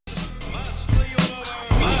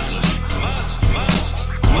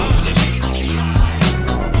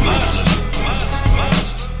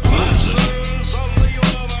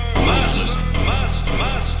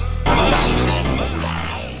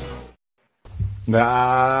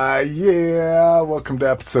Yeah. Welcome to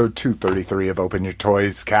episode 233 of Open Your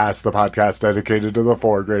Toys Cast, the podcast dedicated to the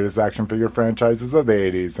four greatest action figure franchises of the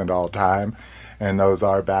 80s and all time. And those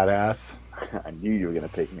are Badass. I knew you were going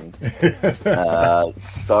to pick me.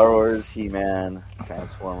 Star Wars, He-Man,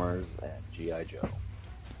 Transformers, and G.I. Joe.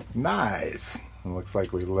 Nice. It looks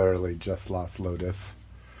like we literally just lost Lotus.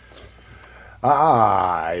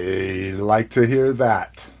 I like to hear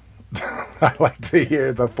that. I like to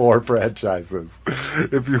hear the four franchises.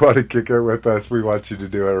 If you want to kick it with us, we want you to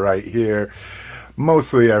do it right here.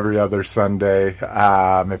 Mostly every other Sunday.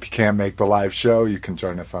 If you can't make the live show, you can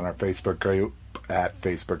join us on our Facebook group at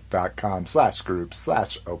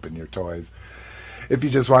facebook.com/group/openyourtoys. If you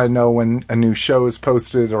just want to know when a new show is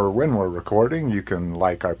posted or when we're recording, you can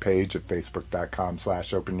like our page at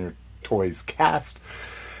facebook.com/openyourtoyscast.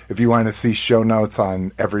 If you want to see show notes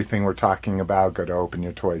on everything we're talking about, go to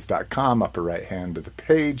openyourtoys.com. Upper right hand of the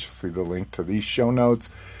page, see the link to these show notes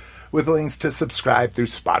with links to subscribe through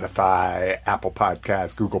Spotify, Apple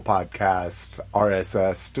Podcasts, Google Podcasts,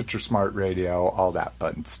 RSS, Stitcher Smart Radio, all that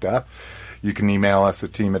fun stuff. You can email us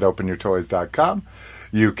at team@openyourtoys.com.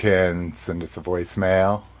 You can send us a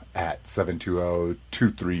voicemail at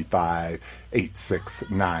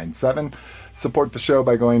 720-235-8697. Support the show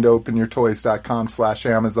by going to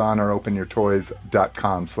openyourtoys.com/Amazon or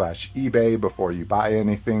openyourtoys.com/eBay before you buy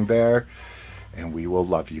anything there, and we will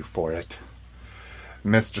love you for it.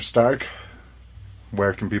 Mr. Stark,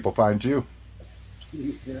 where can people find you? Can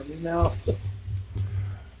you hear me now?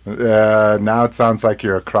 Now it sounds like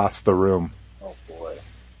you're across the room. Oh boy.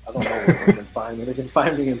 I don't know where they can find me. They can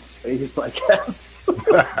find me in space, I guess.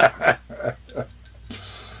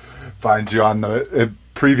 Find you on the...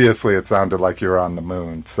 Previously, it sounded like you were on the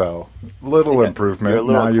moon, so little improvement.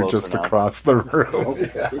 Now you're just across the room.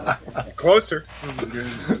 Yeah. Closer.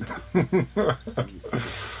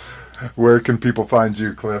 Where can people find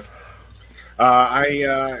you, Cliff?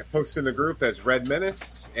 I post in the group as Red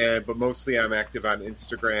Menace, but mostly I'm active on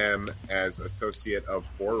Instagram as Associate of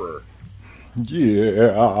Horror.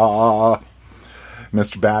 Yeah.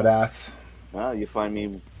 Mr. Badass? Well, you find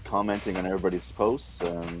me commenting on everybody's posts,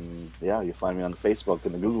 and you find me on Facebook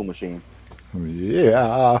in the Google machine.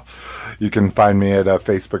 Yeah. You can find me at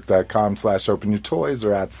facebook.com/openyourtoys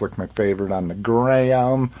or at Slick McFavorite on the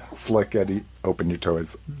gram, Slick at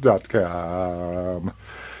openyourtoys.com.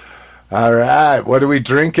 All right, what are we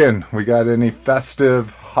drinking? We got any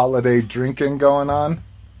festive holiday drinking going on?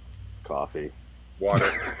 Coffee.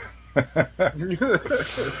 Water.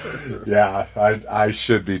 Yeah, I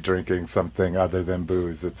should be drinking something other than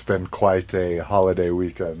booze. It's been quite a holiday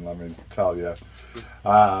weekend, let me tell you.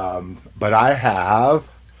 But I have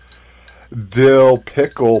Dill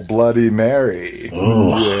Pickle Bloody Mary.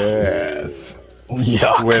 Ooh. Yes.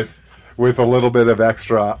 Yuck. With a little bit of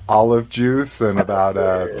extra olive juice and about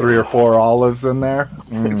 3 or 4 olives in there.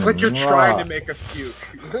 It's like you're trying to make us puke.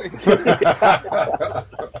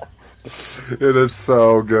 It is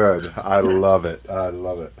so good. I love it.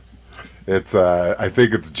 It's I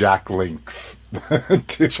think it's Jack Link's The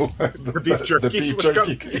beef jerky. The beef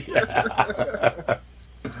jerky. Yeah.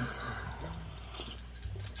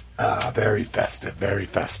 Very festive. Very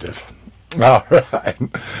festive. All right.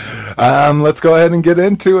 Let's go ahead and get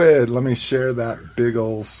into it. Let me share that big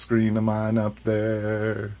old screen of mine up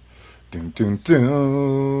there. Doom, doom,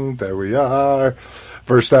 doom. There we are.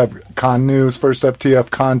 First up, con news. First up,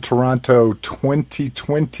 TF Con Toronto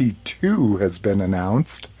 2022 has been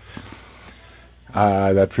announced.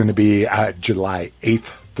 That's going to be July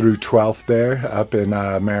 8th through 12th there up in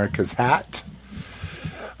America's Hat.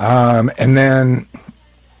 And then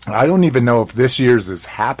I don't even know if this year's is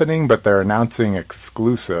happening, but they're announcing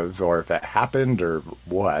exclusives or if it happened or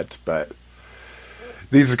what, but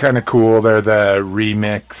these are kind of cool. They're the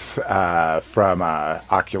remix from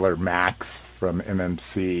Ocular Max from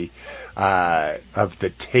MMC of the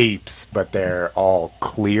tapes, but they're all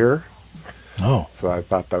clear. Oh, so I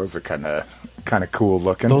thought those are kind of cool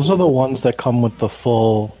looking. Those are the ones that come with the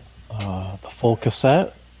full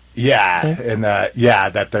cassette. Yeah, and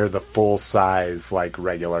that they're the full size like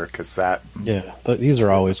regular cassette. Yeah, these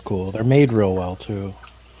are always cool. They're made real well too.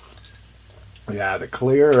 Yeah, the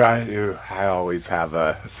clear, I always have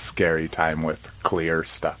a scary time with clear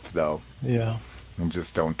stuff, though. Yeah. I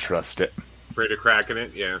just don't trust it. Afraid of cracking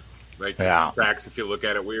it? Yeah. Like, yeah. Cracks if you look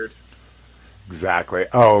at it weird. Exactly.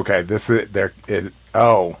 Oh, okay. It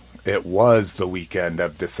was the weekend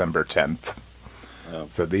of December 10th. Oh.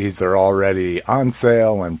 So these are already on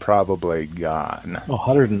sale and probably gone.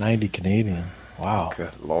 190 Canadian. Wow.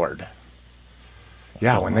 Good Lord.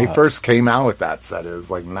 Yeah, when they first came out with that set, it was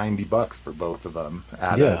like $90 for both of them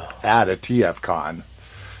at a TF Con.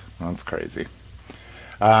 That's crazy.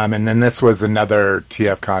 And then this was another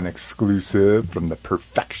TFCon exclusive from the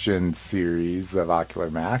Perfection series of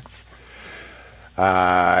Ocular Max.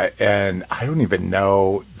 And I don't even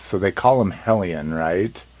know, so they call him Hellion,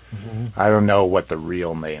 right? Mm-hmm. I don't know what the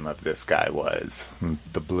real name of this guy was.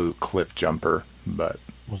 The blue cliff jumper, but...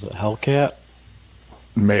 Was it Hellcat?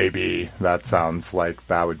 Maybe. That sounds like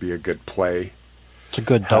that would be a good play. It's a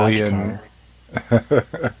good Dodge car.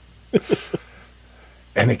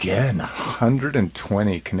 And again,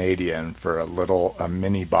 120 Canadian for a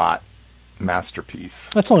mini bot masterpiece.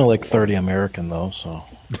 That's only like 30 American though, so.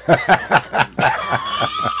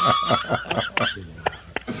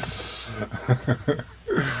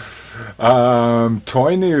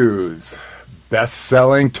 Toy news.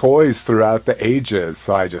 Best-selling toys throughout the ages.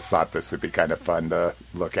 So I just thought this would be kind of fun to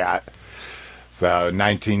look at. So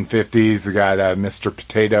 1950s, we got Mr.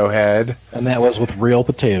 Potato Head. And that was with real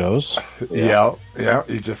potatoes. Yeah.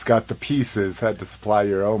 You just got the pieces, had to supply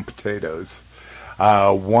your own potatoes.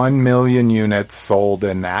 1 million units sold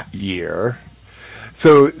in that year.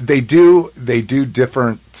 So they do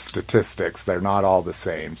different statistics. They're not all the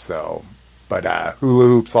same. So, but Hula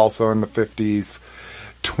Hoops also in the 50s,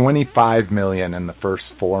 25 million in the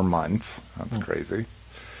first 4 months. That's crazy.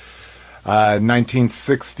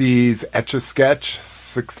 1960s Etch-a-Sketch,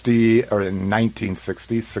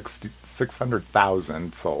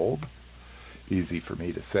 600,000 sold. Easy for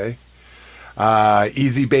me to say.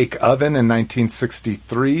 Easy Bake Oven in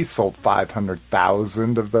 1963 sold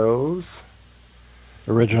 500,000 of those.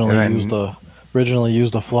 Originally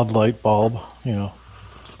used a floodlight bulb,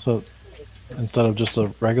 So instead of just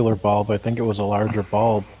a regular bulb, I think it was a larger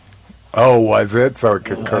bulb. Oh, was it? So it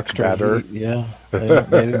could cook better? Heat, yeah, they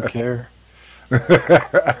didn't care. So then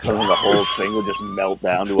the whole thing would just melt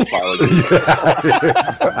down to a pile of heat.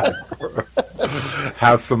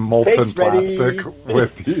 Have some molten Cake's plastic ready.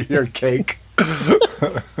 with your cake.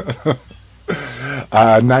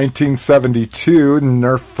 1972,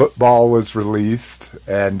 Nerf football was released,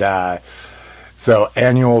 and so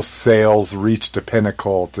annual sales reached a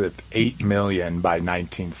pinnacle to 8 million by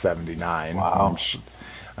 1979. Wow.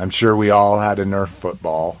 I'm sure we all had a Nerf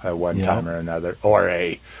football at one time or another, or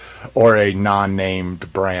a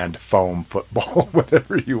non-named brand foam football,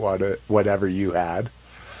 whatever you had.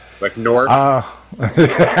 Like North.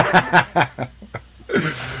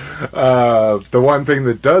 The one thing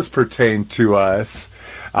that does pertain to us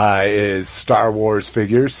is Star Wars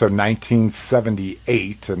figures. So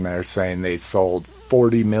 1978, and they're saying they sold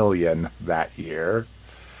 40 million that year.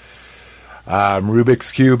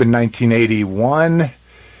 Rubik's Cube in 1981.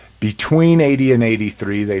 Between 80 and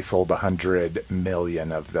 83, they sold 100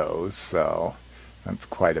 million of those. So that's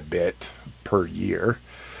quite a bit per year.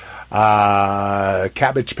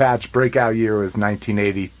 Cabbage Patch breakout year was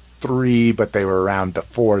 1983, but they were around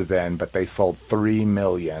before then, but they sold 3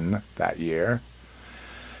 million that year.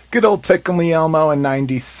 Good old Tickle Me Elmo in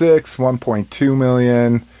 96, 1.2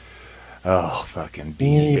 million. Oh, fucking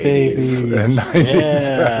Beanie Babies in 97.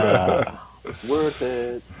 Yeah. Worth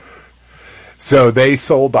it. So they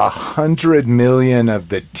sold 100 million of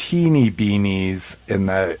the teeny beanies in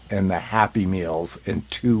the Happy Meals in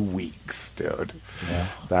 2 weeks, dude. Yeah.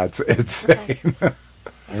 That's insane. I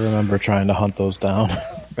remember trying to hunt those down.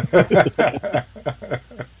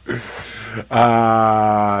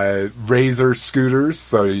 Razor scooters,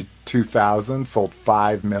 so 2000 sold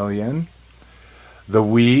 5 million. The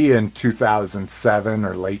Wii in 2007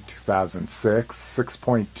 or late 2006,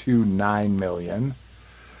 6.29 million.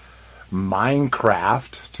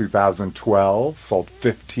 Minecraft 2012 sold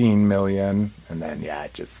 15 million, and then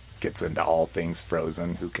it just gets into all things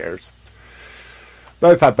Frozen. Who cares?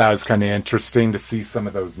 But I thought that was kind of interesting to see some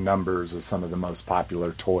of those numbers of some of the most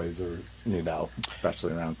popular toys, or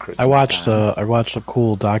especially around Christmas. I watched time. a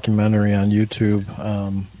cool documentary on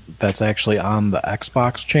YouTube that's actually on the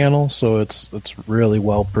Xbox channel, so it's really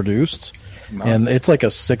well produced. Nice. And it's like a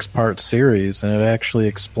 6-part series, and it actually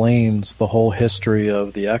explains the whole history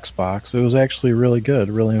of the Xbox. It was actually really good,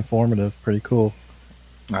 really informative, pretty cool.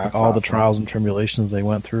 That's all awesome. The trials and tribulations they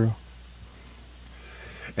went through.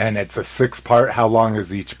 And it's a 6-part. How long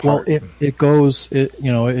is each part? Well, it starts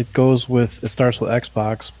with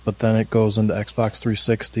Xbox, but then it goes into Xbox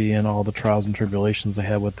 360 and all the trials and tribulations they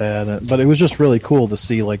had with that. But it was just really cool to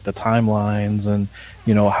see like the timelines and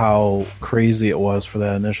how crazy it was for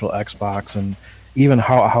that initial Xbox, and even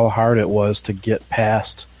how hard it was to get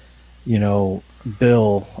past Bill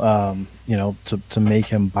to make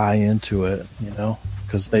him buy into it,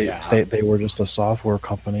 because they were just a software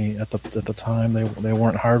company at the time. They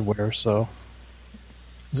weren't hardware, so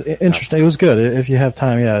it's interesting. It was good if you have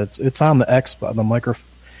time. Yeah, it's on the Xbox, the micro.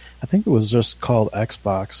 I think it was just called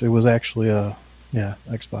Xbox. It was actually a Yeah,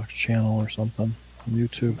 Xbox channel or something on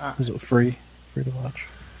YouTube. Is it free? Free to watch?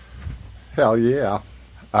 Hell yeah.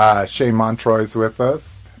 Shane Montroy's with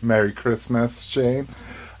us. Merry Christmas, Shane.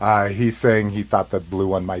 He's saying he thought the blue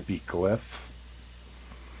one might be Glyph.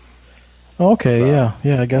 Okay, So,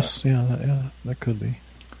 yeah. I guess that could be.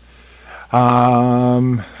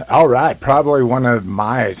 All right. Probably one of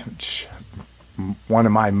my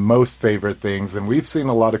most favorite things, and we've seen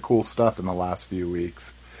a lot of cool stuff in the last few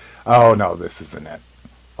weeks. Oh no, this isn't it.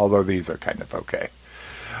 Although these are kind of okay.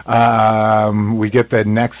 We get the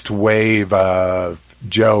next wave of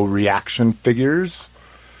Joe reaction figures.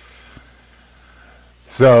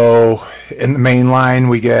 So in the main line,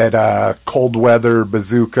 we get a cold weather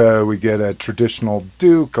bazooka. We get a traditional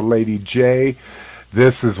Duke, a Lady J.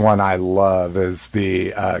 This is one I love, is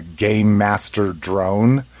the Game Master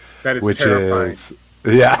drone. That is which terrifying. is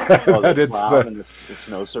yeah, Oh, but the it's clown and the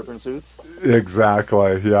snow serpent suits.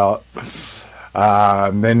 exactly yeah.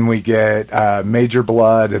 Then we get Major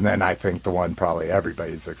Blood, and then I think the one probably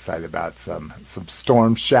everybody's excited about, some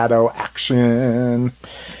Storm Shadow action.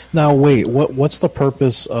 Now, wait. What's the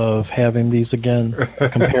purpose of having these again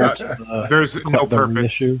compared to the There's no the purpose.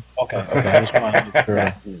 reissue? Okay. I just wanted to make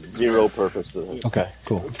sure. Zero purpose to this. Okay,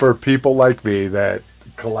 cool. For people like me that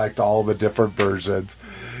collect all the different versions,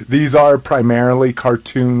 these are primarily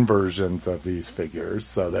cartoon versions of these figures,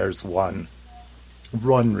 so there's one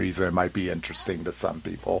reason it might be interesting to some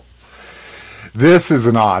people. This is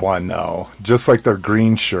an odd one, though. Just like their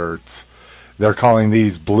green shirts, they're calling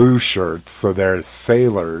these blue shirts, so they're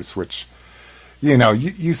sailors, which,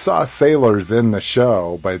 you saw sailors in the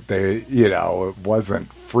show, but they, it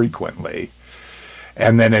wasn't frequently.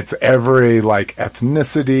 And then it's every,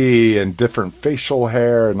 ethnicity and different facial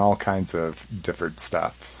hair and all kinds of different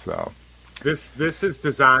stuff, so. This is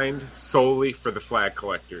designed solely for the flag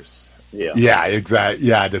collectors. Yeah. Yeah, exactly.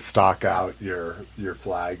 Yeah, to stock out your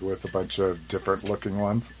flag with a bunch of different looking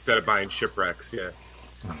ones. Instead of buying shipwrecks, yeah.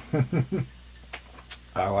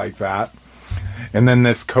 I like that. And then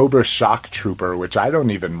this Cobra Shock Trooper, which I don't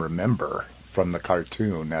even remember from the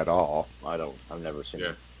cartoon at all. I've never seen Yeah.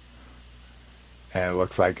 it. And it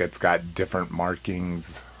looks like it's got different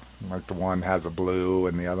markings. Like the one has a blue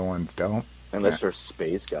and the other ones don't. Unless they're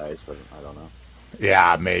space guys, but I don't know.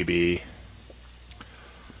 Yeah, maybe.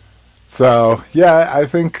 So yeah, I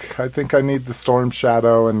think I need the Storm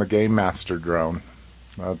Shadow and the Game Master drone.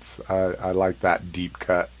 I like that deep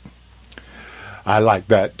cut. I like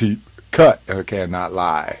that deep cut. I cannot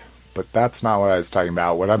lie. But that's not what I was talking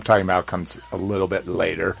about. What I'm talking about comes a little bit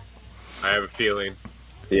later. I have a feeling.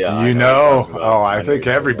 Yeah, I what you're talking about. I know think what you're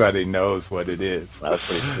talking everybody knows what it is. about. That's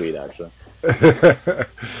pretty sweet, actually.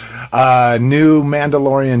 New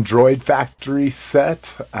Mandalorian Droid Factory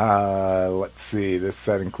set. Let's see. This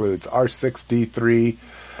set includes R6-D3,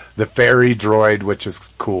 the Fairy Droid, which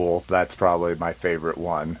is cool. That's probably my favorite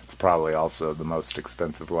one. It's probably also the most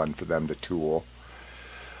expensive one for them to tool.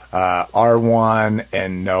 R1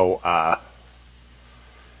 and Noah.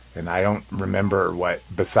 And I don't remember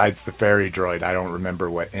besides the Fairy Droid, I don't remember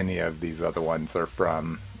what any of these other ones are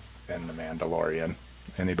from in The Mandalorian.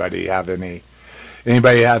 Anybody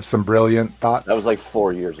have some brilliant thoughts? That was like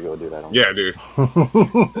 4 years ago, dude. I don't. Yeah, dude.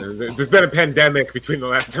 There's been a pandemic between the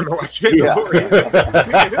last time I watched it. Yeah.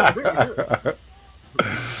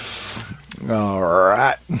 All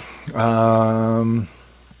right.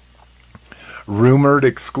 Rumored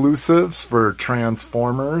exclusives for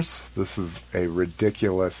Transformers. This is a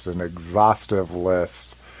ridiculous and exhaustive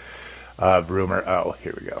list of rumor. Oh,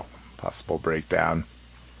 here we go. Possible breakdown.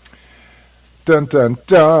 Dun, dun,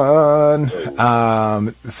 dun.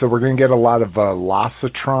 So we're going to get a lot of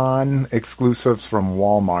Velocitron exclusives from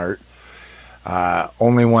Walmart.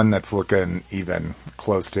 Only one that's looking even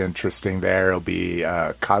close to interesting there will be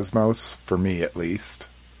Cosmos, for me at least.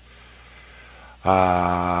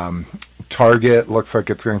 Target looks like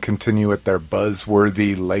it's going to continue with their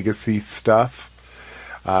buzzworthy legacy stuff.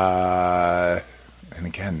 And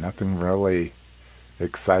again, nothing really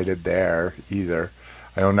excited there either.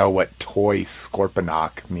 I don't know what toy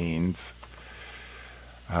Scorponok means.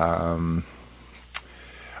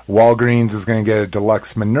 Walgreens is going to get a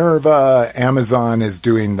deluxe Minerva. Amazon is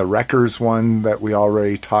doing the Wreckers one that we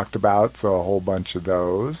already talked about, so a whole bunch of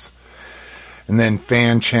those. And then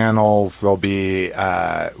fan channels, there'll be,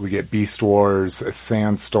 we get Beast Wars, a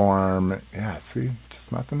Sandstorm. Yeah, see,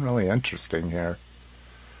 just nothing really interesting here.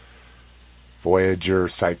 Voyager,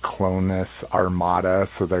 Cyclonus, Armada,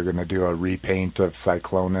 so they're going to do a repaint of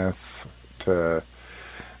Cyclonus to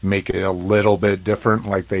make it a little bit different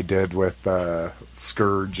like they did with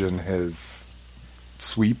Scourge and his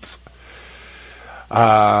sweeps.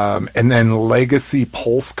 And then Legacy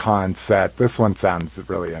PulseCon set. This one sounds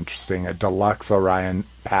really interesting. A deluxe Orion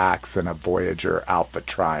Pax and a Voyager Alpha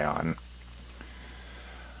Trion.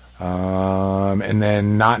 And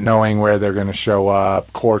then not knowing where they're going to show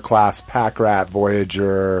up, Core Class Pack Rat,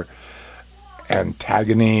 Voyager,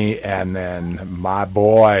 Antagony, and then my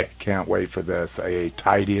boy, can't wait for this, a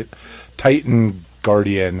Titan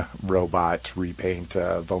Guardian robot repaint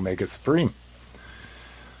of Omega Supreme.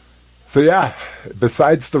 So yeah,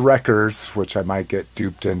 besides the Wreckers, which I might get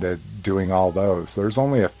duped into doing all those, there's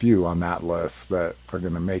only a few on that list that are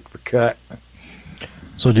going to make the cut.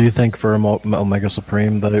 So do you think for Omega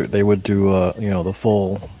Supreme that they would do the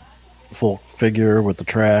full figure with the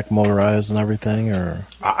track, motorized and everything, or?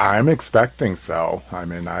 I'm expecting so. I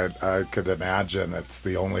mean, I could imagine it's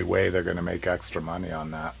the only way they're going to make extra money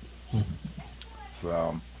on that. Mm-hmm.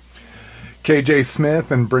 So, KJ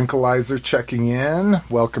Smith and Brinkalizer checking in.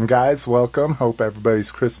 Welcome, guys. Welcome. Hope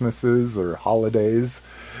everybody's Christmases or holidays,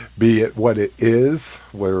 be it what it is,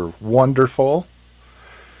 were wonderful.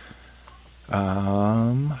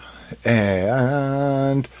 And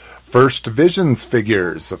First Visions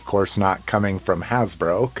figures, of course, not coming from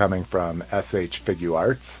Hasbro, coming from SH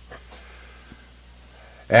Figuarts.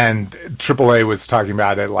 And AAA was talking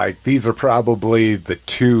about it like these are probably the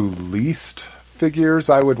two least figures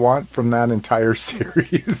I would want from that entire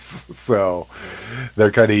series. So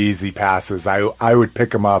they're kind of easy passes. I would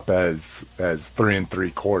pick them up as 3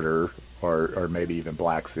 3/4 or maybe even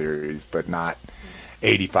Black Series, but not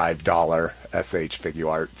 $85 SH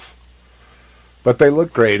Figuarts. But they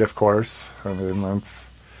look great, of course. I mean, that's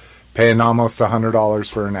paying almost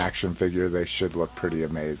 $100 for an action figure. They should look pretty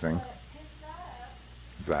amazing.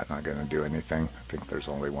 Is that not going to do anything? I think there's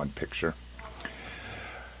only one picture.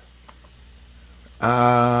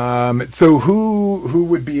 So who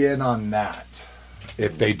would be in on that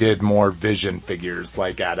if they did more Vision figures,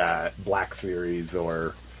 like at a Black Series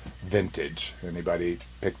or Vintage? Anybody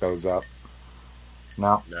pick those up?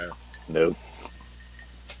 No. Nope.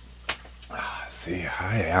 See,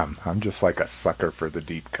 I'm just like a sucker for the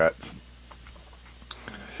deep cuts.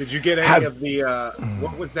 Did you get any of the,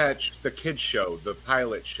 what was that, the kids show, the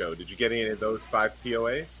pilot show? Did you get any of those 5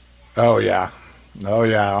 POAs? Oh, yeah.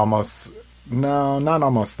 Almost, no, not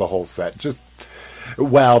almost the whole set.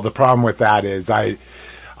 Well, the problem with that is I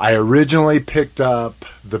originally picked up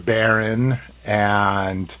the Baron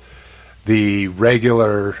and the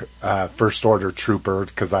regular First Order Trooper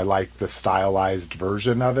because I liked the stylized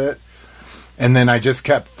version of it. And then I just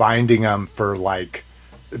kept finding them for like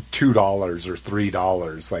 $2 or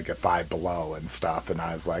 $3, like at Five Below and stuff. And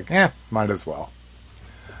I was like, might as well.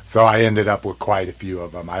 So I ended up with quite a few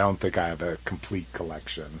of them. I don't think I have a complete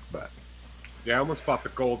collection, but. Yeah, I almost bought the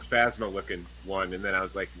gold Phasma looking one, and then I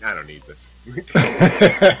was like, I don't need this.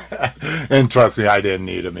 And trust me, I didn't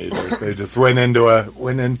need them either. They just went into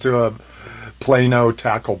a Plano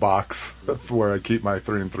tackle box where I keep my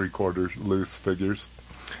 3 3/4 loose figures.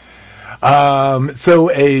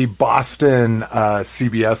 So a Boston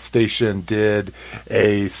CBS station did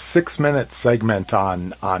a 6-minute segment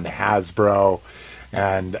on Hasbro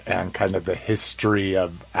and kind of the history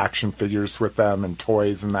of action figures with them and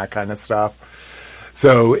toys and that kind of stuff.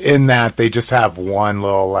 So in that, they just have one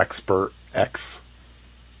little expert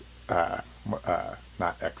not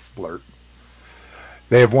expert.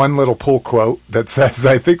 They have one little pull quote that says,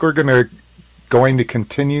 "I think we're going to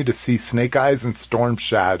continue to see Snake Eyes and Storm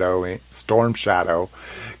Shadow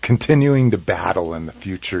continuing to battle in the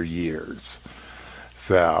future years."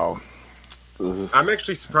 So I'm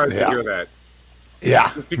actually surprised to hear that.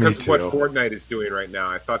 Yeah, just because of what Fortnite is doing right now.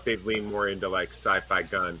 I thought they'd lean more into like sci-fi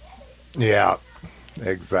gun. Yeah,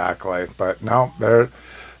 exactly. But no,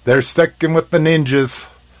 they're sticking with the ninjas.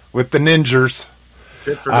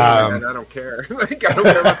 Good for me, man. I don't care. Like, I don't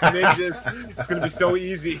care about the ninjas. It's going to be so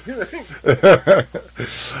easy.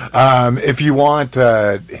 If you want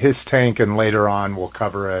his tank, and later on we'll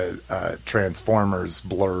cover a Transformers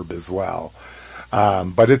blurb as well.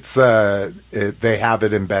 But it's they have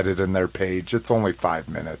it embedded in their page. It's only 5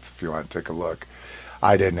 minutes if you want to take a look.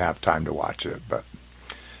 I didn't have time to watch it, but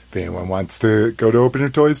if anyone wants to go to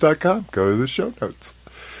openyourtoys.com, go to the show notes.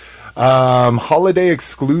 Holiday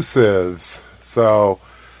exclusives. So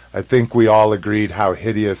I think we all agreed how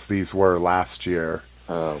hideous these were last year.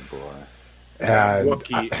 Oh, boy. And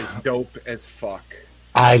Wookiee is dope as fuck.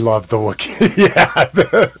 I love the Wookiee. Yeah,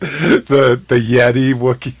 the Yeti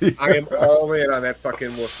Wookiee. I am all in on that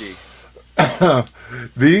fucking Wookiee.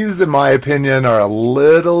 These, in my opinion, are a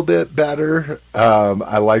little bit better.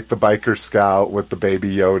 I like the Biker Scout with the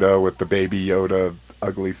Baby Yoda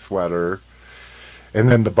ugly sweater. And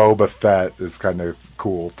then the Boba Fett is kind of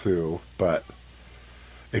cool, too. But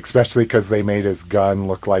especially because they made his gun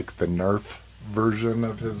look like the Nerf version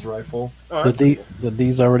of his rifle. Oh, Did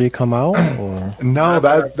these already come out? Or? No, Not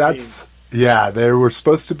that I've that's yeah. They were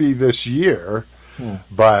supposed to be this year,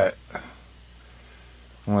 but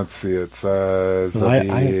let's see. It says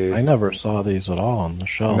I never saw these at all on the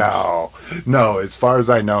shelf. no. As far as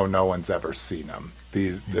I know, no one's ever seen them.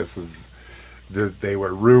 They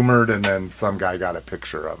were rumored, and then some guy got a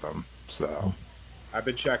picture of them. So I've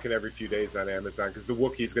been checking every few days on Amazon because the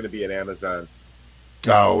Wookiee's going to be at Amazon.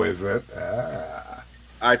 oh, is it?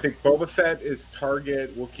 I think Boba Fett is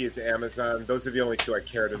Target, Wookiee is Amazon. Those are the only two I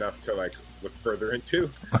cared enough to like look further into.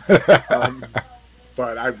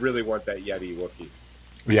 But I really want that Yeti Wookiee.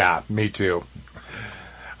 Yeah, me too.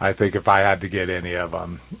 I think if I had to get any of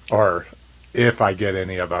them, or if I get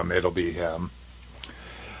any of them, it'll be him.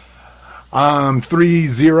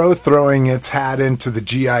 3-0 throwing its hat into the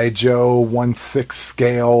G.I. Joe 1/6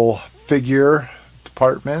 scale figure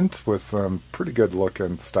department with some pretty good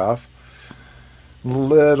looking stuff. A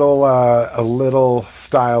little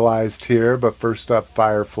stylized here, but first up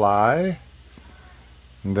Firefly,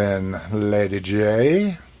 then Lady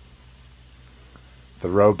J. The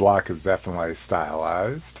Roadblock is definitely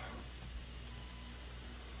stylized.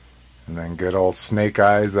 And then good old Snake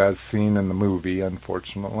Eyes as seen in the movie,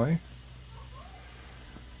 unfortunately.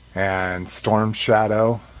 And Storm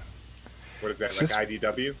Shadow. What is that, It's like just-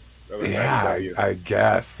 IDW? Oh, that's Yeah, IDW. I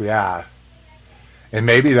guess, yeah. And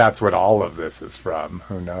maybe that's what all of this is from.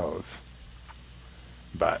 Who knows?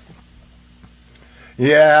 But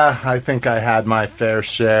yeah, I think I had my fair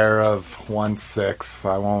share of 1/6.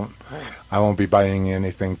 I won't be buying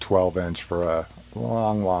anything 12-inch for a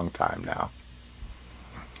long time now.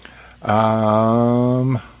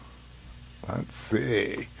 Let's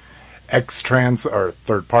see. X-Trans or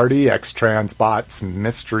third party X-Transbots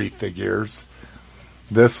mystery figures.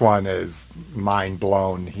 This one is mind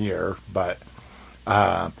blown here, but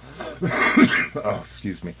oh,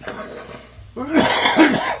 excuse me.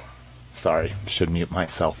 Sorry, should mute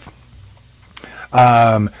myself.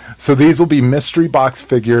 So these will be mystery box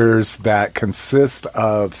figures that consist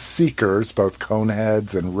of Seekers, both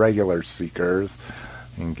Coneheads and regular Seekers.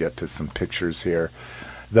 You can get to some pictures here.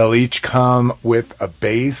 They'll each come with a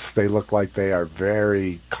base. They look like they are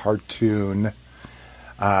very cartoon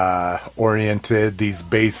oriented. These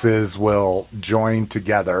bases will join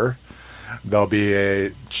together. There'll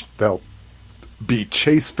be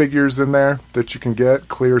chase figures in there that you can get,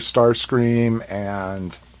 Clear Starscream,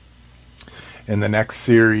 and in the next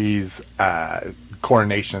series,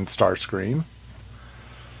 Coronation Starscream.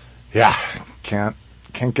 Yeah, can't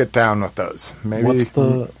get down with those. Maybe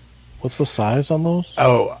What's the size on those?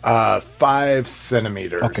 5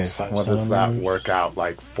 centimeters. Okay, 5 what does that centimeters. work out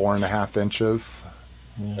like? 4.5 inches.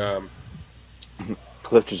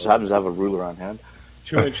 Cliff just happens to have a ruler on hand.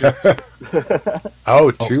 2 inches. Oh,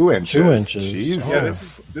 2 inches. 2 inches. Jesus. Yeah,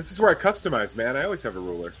 this is where I customize, man. I always have a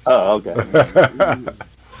ruler. Oh, okay.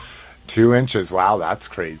 2 inches. Wow, that's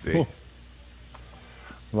crazy.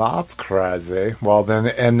 That's crazy. Well, then,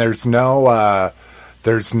 and there's no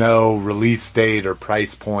release date or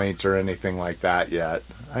price point or anything like that yet.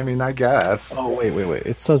 I mean, I guess. Oh, wait.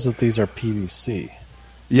 It says that these are PVC.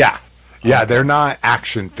 Yeah. Yeah, they're not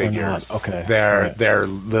action figures. not. Okay. They're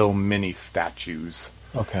little mini statues.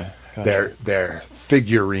 Okay. Gotcha. They're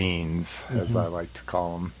figurines, as I like to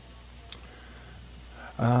call them.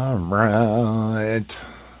 All right.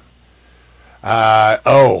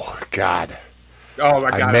 Oh God. Oh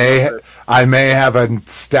my god! I may have a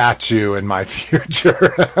statue in my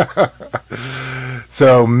future.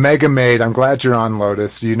 So Mega Maid, I'm glad you're on,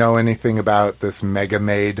 Lotus. Do you know anything about this Mega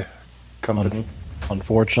Maid company?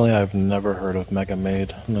 Unfortunately, I've never heard of Mega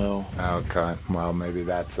Maid. No. Okay. Well, maybe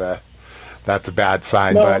that's a bad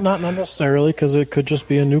sign. No, but not necessarily, because it could just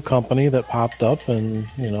be a new company that popped up, and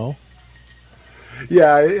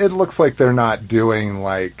yeah, it looks like they're not doing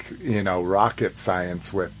rocket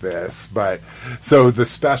science with this. But so the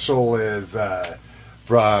special is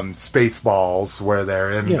from Spaceballs, where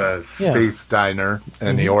they're in the space diner,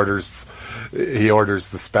 and he orders the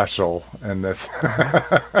special, and this.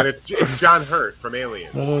 And it's John Hurt from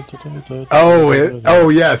Alien. Yes,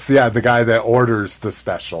 the guy that orders the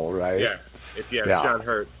special, right? Yeah, it's John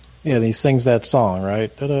Hurt. Yeah, and he sings that song,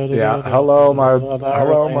 right? Yeah. Hello, my baby.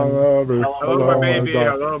 Hello, my baby.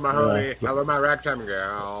 Hello, my honey. Hello, my ragtime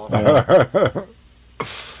girl.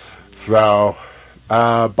 So,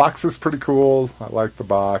 box is pretty cool. I like the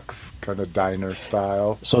box, kind of diner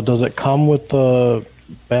style. So does it come with the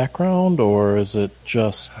background, or is it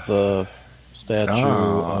just the statue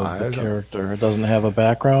of the character? It doesn't have a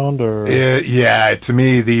background, or Yeah, to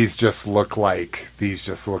me these just look like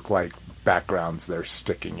backgrounds they're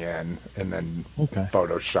sticking in and then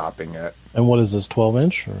photoshopping it. And what is this,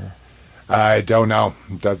 12-inch? Or? I don't know.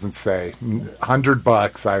 It doesn't say.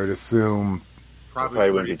 $100, I would assume.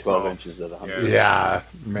 Probably wouldn't be 12 inches at 100. Yeah,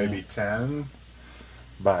 maybe 10.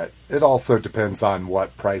 But it also depends on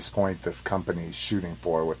what price point this company's shooting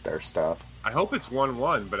for with their stuff. I hope it's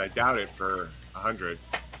 1.1, but I doubt it for 100.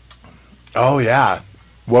 Oh yeah,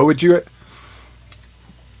 what would you?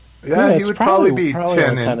 Yeah, he would probably be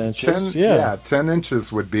 10 inches. 10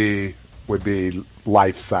 inches would be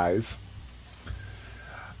life size.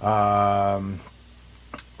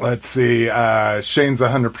 Let's see. Shane's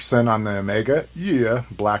 100% on the Omega. Yeah,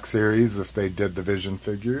 Black Series. If they did the Vision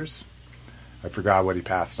figures, I forgot what he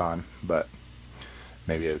passed on, but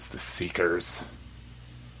maybe it was the Seekers.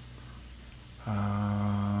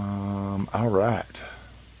 All right.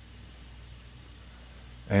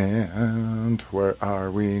 And where are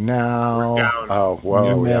we now? We're down. Oh,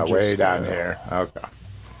 whoa, yeah, way Square. down here. Okay.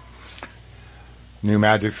 New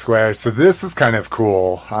Magic Square. So this is kind of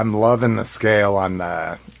cool. I'm loving the scale on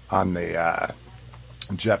the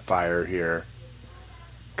Jetfire here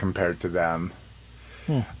compared to them.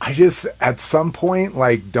 I just, at some point,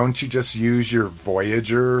 like, don't you just use your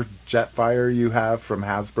Voyager Jetfire you have from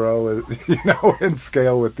Hasbro, in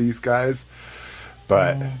scale with these guys?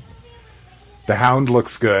 But the Hound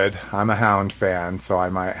looks good. I'm a Hound fan, so I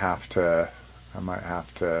might have to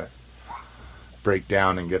break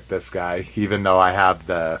down and get this guy, even though I have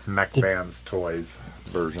the Mech Fans Toys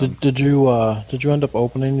version. Did you end up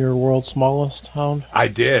opening your world's smallest Hound? I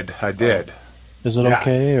did. Is it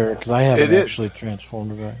okay, or because I haven't actually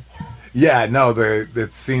transformed it right? Yeah, no.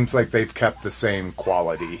 It seems like they've kept the same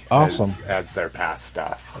quality awesome. as their past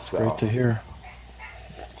stuff. That's great to hear.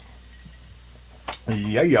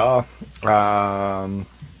 Yeah. And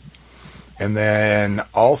then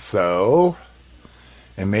also,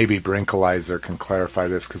 and maybe Brinkalizer can clarify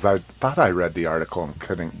this because I thought I read the article and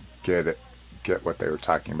couldn't get what they were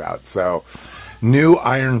talking about. So, new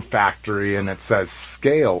Iron Factory, and it says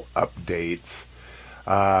scale updates.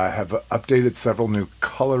 Have updated several new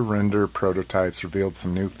color render prototypes, revealed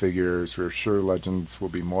some new figures. We're sure Legends will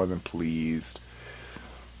be more than pleased.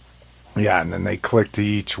 Yeah, and then they click to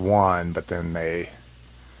each one, but then they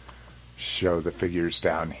show the figures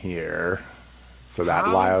down here. So that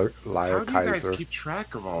Lyle How do you guys Kaiser. keep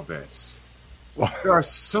track of all this? There are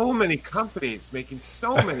so many companies making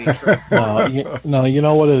so many No, you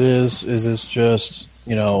know what it is it's just,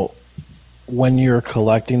 when you're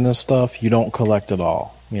collecting this stuff, you don't collect it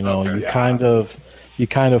all. You kind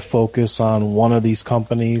of focus on one of these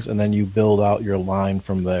companies and then you build out your line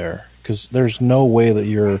from there. Because there's no way that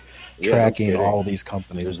you're tracking all these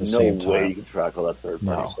companies at the same time. There's no way you can track all that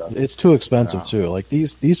third-party stuff. It's too expensive too. Like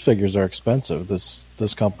these figures are expensive. This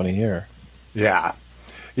company here. Yeah.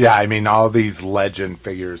 I mean, all these Legend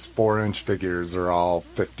figures, 4-inch figures, are all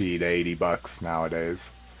 $50 to $80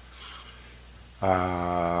 nowadays.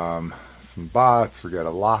 Some bots. We got a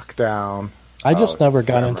Lockdown. I just never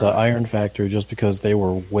got into Iron Factory just because they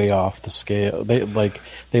were way off the scale.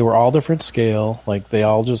 They were all different scale. Like they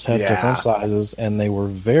all just had different sizes, and they were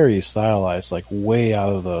very stylized, like way out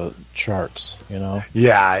of the charts.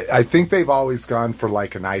 Yeah, I think they've always gone for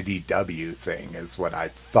like an IDW thing, is what I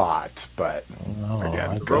thought. But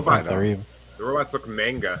again, the robots look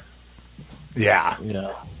manga. Yeah.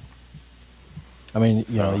 I mean,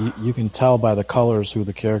 you can tell by the colors who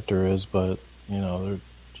the character is, but they're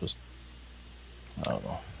just. I don't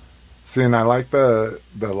know. See, and I like the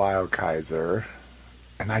Lyle Kaiser,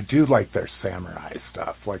 and I do like their samurai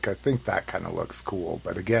stuff. Like, I think that kind of looks cool,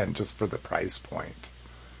 but again, just for the price point.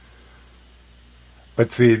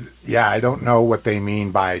 But see, I don't know what they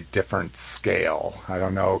mean by different scale. I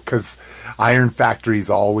don't know, because Iron Factory's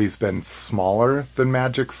always been smaller than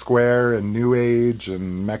Magic Square and New Age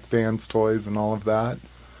and Mech Fans Toys and all of that.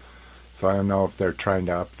 So I don't know if they're trying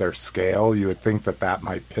to up their scale. You would think that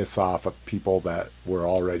might piss off of people that were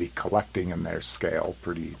already collecting in their scale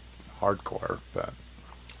pretty hardcore. But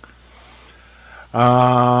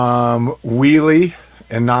Wheelie,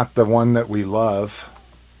 and not the one that we love.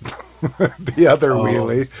 The other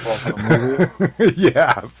Wheelie.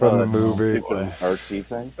 From the movie. RC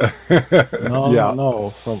thing? No.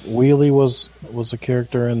 From Wheelie was a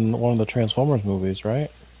character in one of the Transformers movies,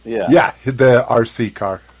 right? Yeah, the RC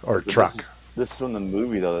car. Or truck. This is from the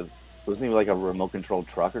movie, though. Wasn't he like a remote-controlled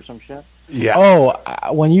truck or some shit? Yeah. Oh,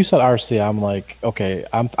 when you said RC, I'm like, okay.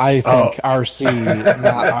 I think RC,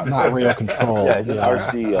 not real control. Yeah, it's an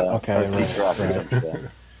RC. RC truck or some shit. Well,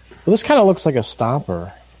 this kind of looks like a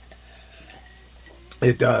Stomper.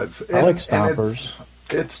 It does. I like Stompers.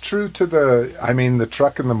 It's true to the. I mean, the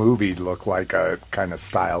truck in the movie looked like a kind of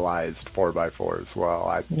stylized 4x4 as well.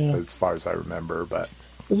 As far as I remember, but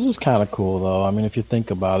this is kind of cool though. I mean, if you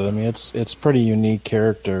think about it, I mean, it's pretty unique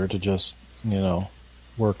character to just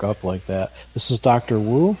work up like that. This is Dr.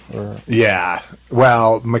 Wu, or yeah.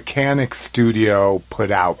 Well, Mechanic Studio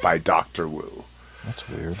put out by Dr. Wu. That's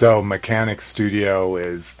weird. So Mechanic Studio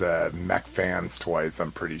is the Mech Fans Toys.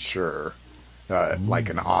 I'm pretty sure, like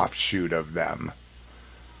an offshoot of them.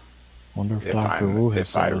 Wonder if Dr. Wu has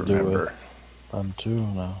something to do with them too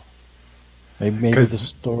now. Maybe the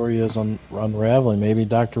story is unraveling. Maybe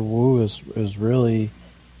Dr. Wu is really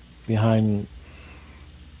behind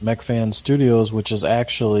MechFan Studios, which is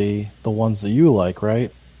actually the ones that you like,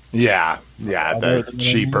 right? Yeah, the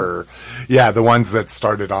cheaper. Yeah, the ones that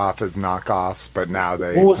started off as knockoffs, but now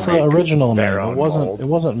they. What was the original name? It mold.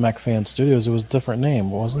 wasn't MechFan Studios. It was a different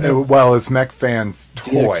name, wasn't it? Well, it's MechFans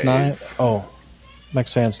Toys. DX9? Oh,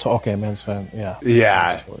 MechFans. Okay, Men's Fan. Yeah.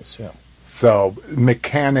 Yeah. Toys, yeah. So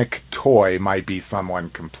Mechanic Toy might be someone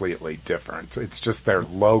completely different. It's just their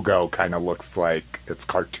logo kind of looks like it's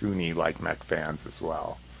cartoony, like Mech Fans as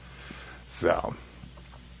well. So,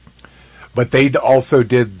 but they also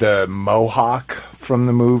did the Mohawk from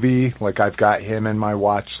the movie. Like, I've got him in my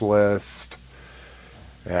watch list,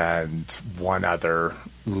 and one other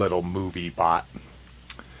little movie bot.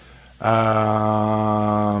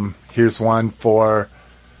 Here's one for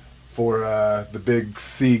the big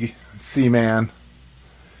Seaman.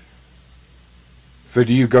 So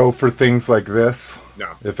do you go for things like this?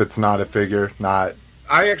 No. If it's not a figure, not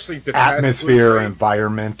I actually detest atmosphere,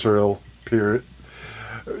 environmental period.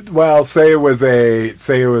 Well, say it was a.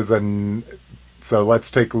 So let's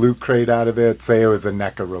take Loot Crate out of it. Say it was a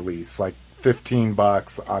NECA release, like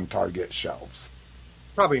 $15 on Target shelves.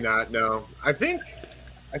 Probably not. No, I think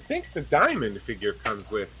the diamond figure comes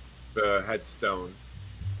with the headstone.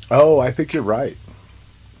 Oh, I think you're right.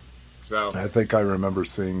 So I think I remember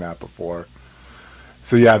seeing that before.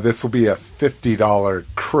 So yeah, this will be a $50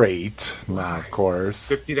 crate. Now, of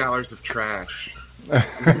course, $50 of trash.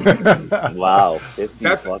 Wow,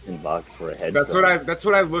 $50 for a headstone. That's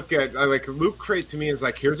what I look at. I like Loot Crate to me is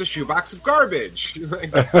like, here's a shoebox of garbage.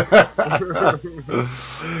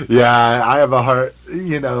 Yeah, I have a heart.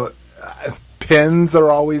 Pins are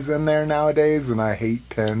always in there nowadays, and I hate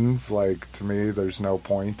pins. Like, to me, there's no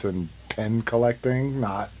point in pin collecting.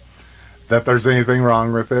 Not that there's anything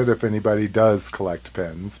wrong with it if anybody does collect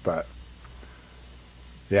pins, but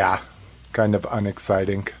yeah, kind of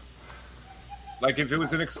unexciting. Like, if it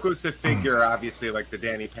was an exclusive figure, obviously, like the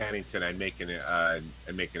Danny Pennington, I'd make an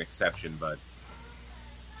exception. But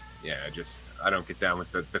yeah, I don't get down with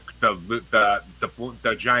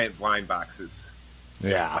the giant blind boxes.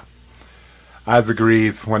 Yeah. As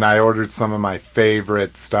agrees, when I ordered some of my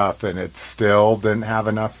favorite stuff and it still didn't have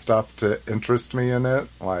enough stuff to interest me in it,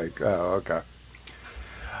 like, oh, okay.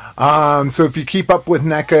 So if you keep up with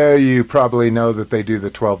NECA, you probably know that they do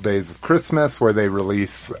the 12 Days of Christmas, where they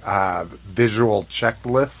release visual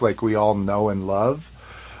checklists like we all know and love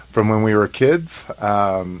from when we were kids.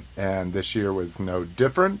 And this year was no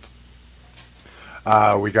different.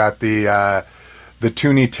 We got the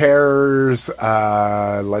Toonie Terrors,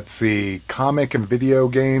 let's see, comic and video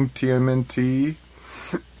game, TMNT.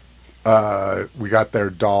 We got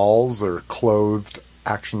their dolls or clothed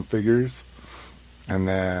action figures. And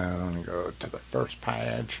then let me go to the first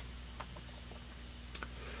page.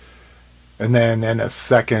 And then in a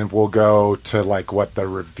second, we'll go to like what the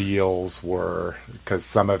reveals were. Because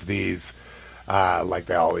some of these, like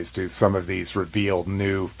they always do, some of these revealed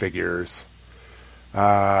new figures.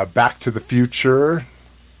 Back to the Future,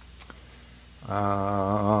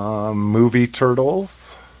 movie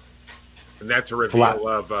Turtles, and that's a reveal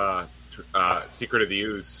of Secret of the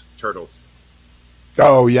Ooze Turtles.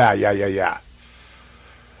 Oh yeah.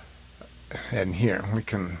 And here we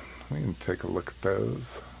can take a look at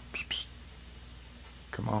those.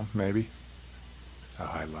 Come on, maybe. Oh,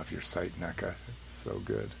 I love your site, NECA. It's so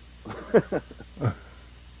good.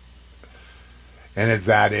 And is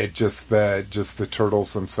that it? Just the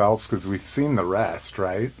turtles themselves? Because we've seen the rest,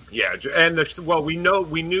 right? Yeah, and we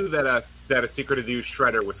knew that a Secret of the Ooze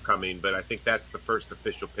Shredder was coming, but I think that's the first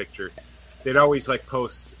official picture. They'd always like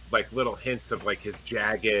post like little hints of like his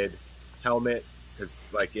jagged helmet, because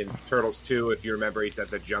like in Turtles 2, if you remember, he's at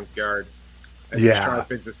the junkyard and he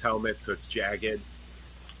sharpens his helmet so it's jagged.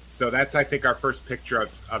 So that's, I think, our first picture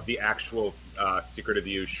of the actual Secret of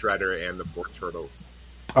the Ooze Shredder and the 4 turtles.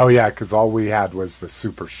 Oh, yeah, because all we had was the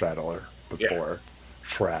Super Shredder before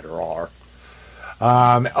Shredder R.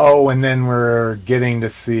 And then we're getting to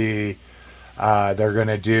see they're going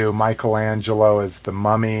to do Michelangelo as the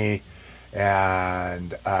Mummy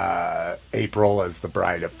and April as the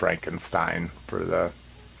Bride of Frankenstein for their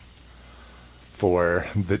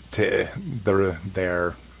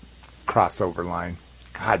crossover line.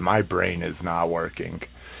 God, my brain is not working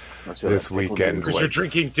this weekend. Because you're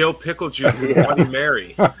drinking dill pickle juice and Bloody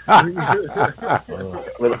Mary.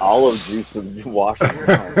 With olive juice and washing your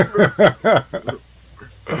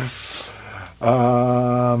hands.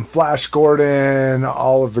 Flash Gordon,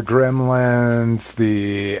 all of the Gremlins,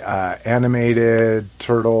 the animated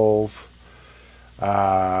Turtles,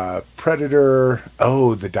 Predator.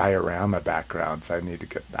 Oh, the diorama backgrounds. I need to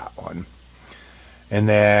get that one. And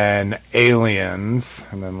then Aliens.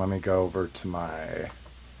 And then let me go over to my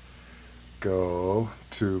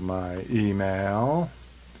email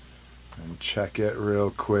and check it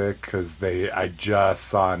real quick, because I just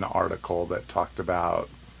saw an article that talked about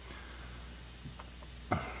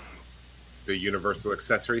the Universal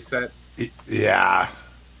accessory set. Yeah,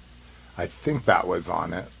 I think that was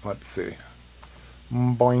on it. Let's see.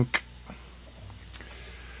 Boink.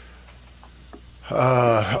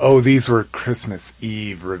 These were Christmas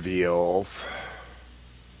Eve reveals.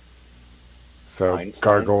 So Einstein.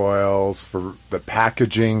 gargoyles for the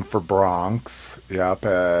packaging for Bronx. Yep.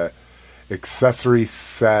 Accessory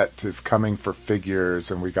set is coming for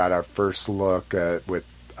figures, and we got our first look with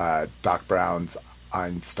Doc Brown's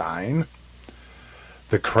Einstein.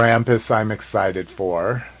 The Krampus I'm excited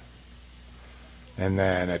for. And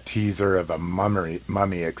then a teaser of a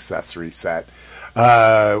mummy accessory set.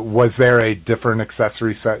 Was there a different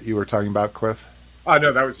accessory set you were talking about, Cliff? Oh,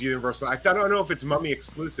 no, that was Universal. I don't know if it's Mummy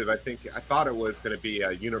exclusive. I thought it was going to be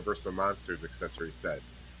a Universal Monsters accessory set.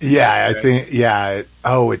 Yeah, I think, yeah.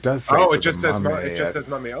 It does say it just says Mummy. It just says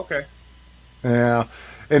Mummy. Okay. Yeah.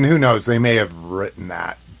 And who knows? They may have written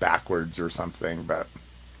that backwards or something, but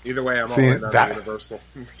either way, I'm all in on Universal.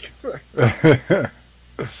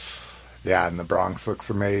 Yeah, and the Bronx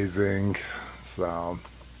looks amazing. So,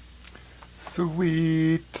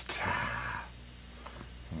 sweet.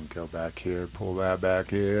 Go back here, pull that back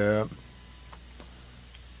here.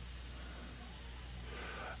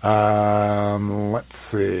 Let's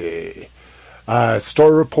see.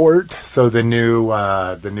 Store report. So the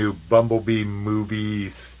new Bumblebee movie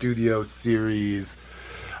studio series,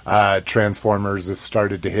 Transformers, have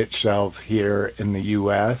started to hit shelves here in the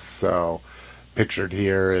U.S. So pictured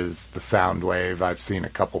here is the Soundwave. I've seen a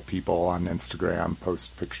couple people on Instagram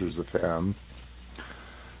post pictures of him.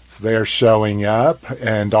 So they're showing up,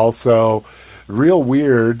 and also real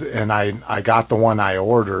weird, and I got the one I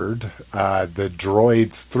ordered. The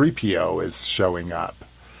Droids 3PO is showing up,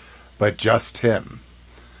 but just him.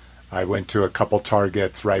 I went to a couple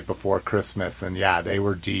Targets right before Christmas, and yeah, they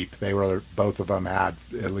were deep. Both of them had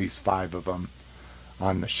at least 5 of them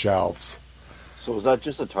on the shelves. So was that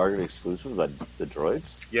just a Target exclusive, the Droids?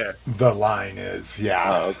 Yeah. The line is, yeah.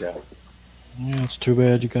 Oh, okay. Yeah, it's too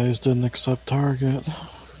bad you guys didn't accept Target.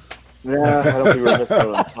 Yeah, I don't think we were missing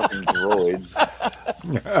out on fucking droids.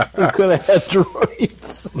 We could have had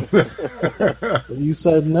droids. You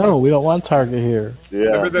said no, we don't want Target here.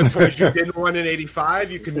 Yeah. Remember the toys you didn't want in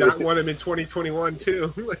 '85? You could not want them in 2021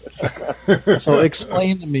 too. So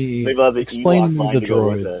explain to me the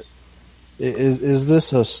droids. Is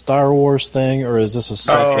this a Star Wars thing, or is this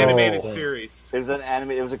a animated series? It was an anime.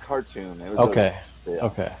 It was a cartoon. It was okay.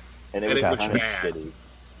 Okay. And it was kind of shitty.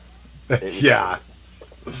 Yeah.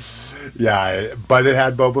 Yeah, but it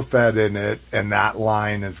had Boba Fett in it, and that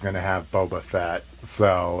line is going to have Boba Fett,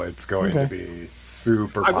 so it's going to be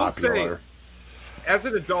super popular. I will say, as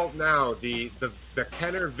an adult now, the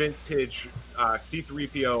Kenner vintage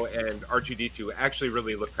C-3PO and R2-D2 actually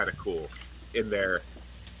really look kind of cool in their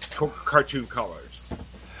cartoon colors.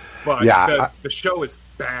 But the show is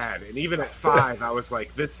bad, and even at 5, I was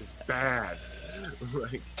like, "This is bad."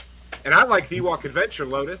 And I like the Ewok Adventure,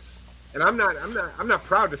 Lotus. And I'm not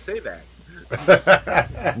proud to say that.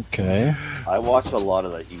 Okay. I watched a lot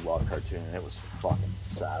of the Ewok cartoon, and it was fucking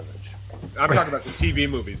savage. I'm talking about the TV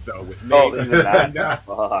movies, though, with me. Oh, even that?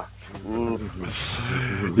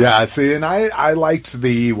 Yeah, see, and I liked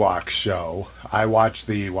the Ewok show. I watched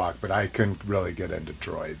the Ewok, but I couldn't really get into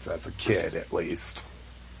droids as a kid, at least.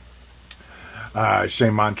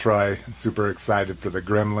 Shane Montroy, super excited for the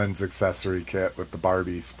Gremlins accessory kit with the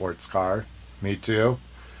Barbie sports car. Me too.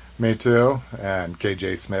 Me too. And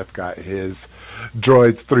KJ Smith got his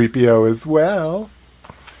Droids 3PO as well.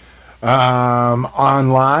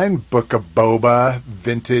 Online, Book of Boba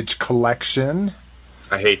Vintage Collection.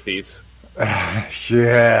 I hate these.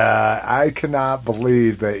 Yeah, I cannot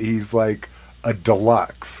believe that he's like a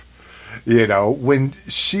deluxe. You know, when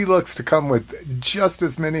she looks to come with just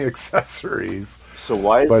as many accessories. So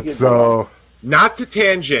why is he so not to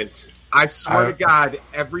tangent, I swear to God,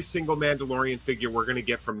 every single Mandalorian figure we're going to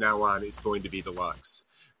get from now on is going to be deluxe.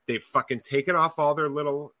 They've fucking taken off all their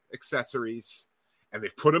little accessories, and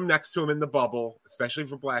they've put them next to them in the bubble, especially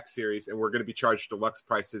for Black Series, and we're going to be charged deluxe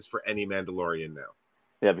prices for any Mandalorian now.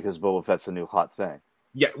 Yeah, because Boba Fett's a new hot thing.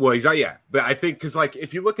 Yeah, well, he's yeah, but I think because like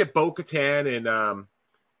if you look at Bo-Katan and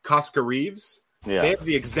Cosca Reeves, they have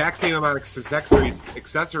the exact same amount of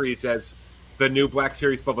accessories as the new Black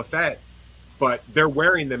Series Boba Fett, but they're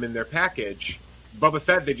wearing them in their package. Boba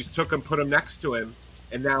Fett, they just took him, put him next to him,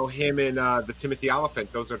 and now him and the Timothy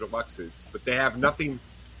Oliphant, those are deluxes, but they have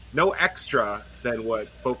no extra than what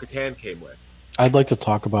Bo-Katan came with. I'd like to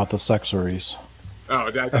talk about the sexeries. Oh,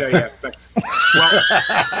 yeah, sex. Well,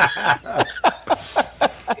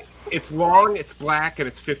 it's long, it's black, and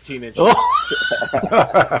it's 15 inches.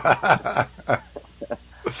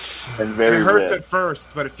 And very it hurts red. at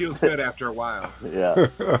first, but it feels good after a while. Yeah,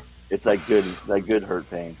 it's that good hurt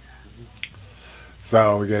pain.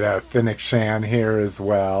 So we get a Fennec Shan here as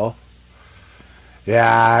well.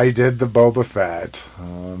 Yeah, I did the Boba Fett.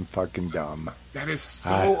 I'm fucking dumb. That is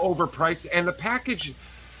so overpriced, and the package,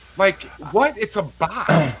 like, what? It's a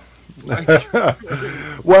box. Like,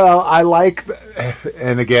 well, I like,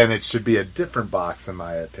 and again, it should be a different box in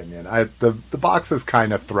my opinion. The box is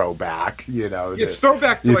kind of throwback, you know. It's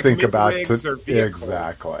throwback to you like think about rigs or vehicles,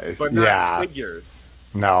 exactly, but not figures.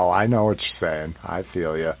 No, I know what you're saying. I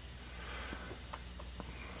feel you.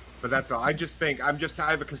 But that's all. I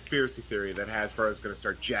have a conspiracy theory that Hasbro is going to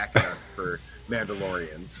start jacking up for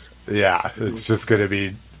Mandalorians. Yeah, it's just going to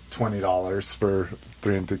be $20 for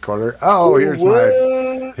 3 3/4. Oh,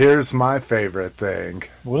 here's my favorite thing.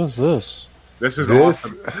 What is this? This is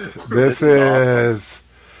awesome. This is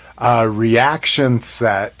a reaction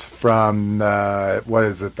set from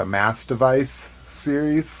the Mass Device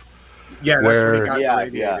series. Yeah, that's where he got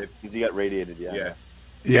radiated. Yeah, he got radiated. Yeah.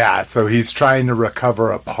 Yeah, so he's trying to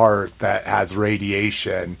recover a part that has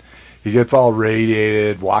radiation. He gets all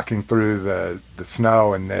radiated walking through the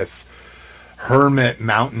snow, and this hermit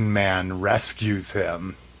mountain man rescues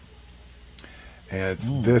him. And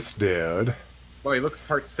it's this dude. Well, he looks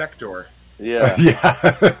part Sector. Yeah.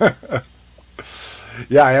 Yeah.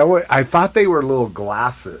 Yeah, I thought they were little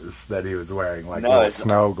glasses that he was wearing, like little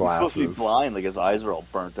snow glasses. He's supposed to be blind, like his eyes are all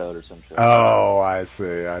burnt out or some shit. Oh, I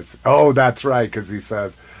see. Oh, that's right, because he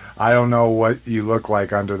says, I don't know what you look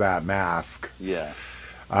like under that mask. Yeah.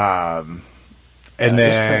 And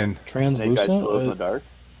then... translucent? Snake Eyes glow in the dark?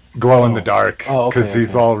 Glow in the dark, because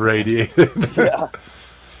he's all radiated. Yeah.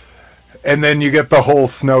 And then you get the whole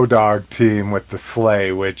Snow Dog team with the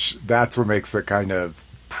sleigh, which that's what makes it kind of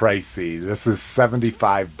pricey. This is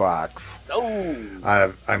 $75.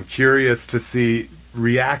 Oh. I'm curious to see.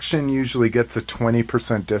 Reaction usually gets a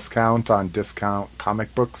 20% discount on Discount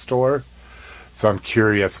Comic Book Store, so I'm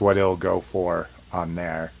curious what it'll go for on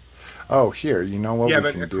there. Oh, here, you know what we can do?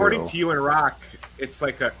 Yeah, but according to you and Rock, it's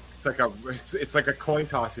like a coin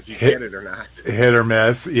toss if you get it or not. Hit or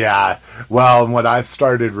miss, yeah. Well, what I've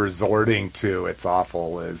started resorting to, it's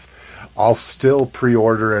awful, is I'll still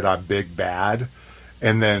pre-order it on Big Bad,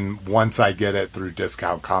 and then once I get it through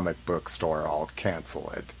Discount Comic Book Store, I'll cancel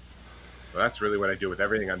it. Well, that's really what I do with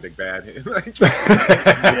everything on Big Bad.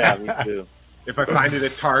 Yeah, me too. If I find it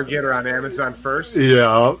at Target or on Amazon first,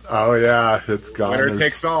 yeah. Oh, yeah, it's gone. Winner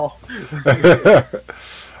takes all.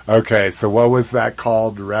 Okay, so what was that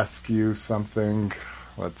called? Rescue something?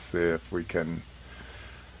 Let's see if we can...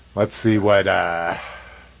 Let's see what... There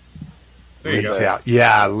you go.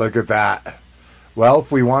 Yeah, look at that. Well,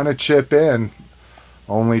 if we want to chip in,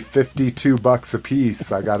 only $52 a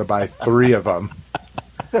piece. I got to buy 3 of them.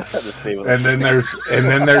 And then there's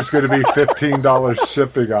going to be $15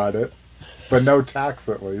 shipping on it, but no tax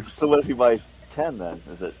at least. So what if you buy 10 then?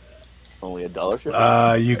 Is it only $1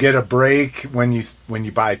 shipping? You get a break when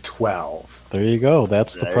you buy 12. There you go.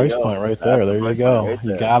 That's the price point right there. There you go. Right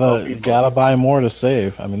there. You gotta buy more to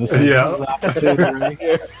save. I mean, this is the opportunity right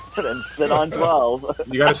here. And sit on 12.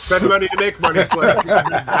 You got to spend money to make money, Slick.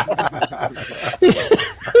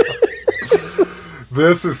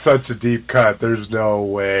 This is such a deep cut. There's no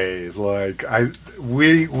way. Like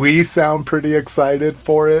we sound pretty excited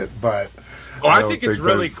for it, but I think it's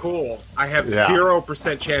really cool. I have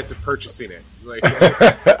 0% chance of purchasing it,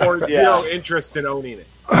 or zero interest in owning it.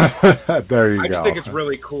 There you go. I just think it's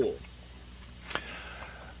really cool.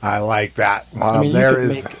 I like that. I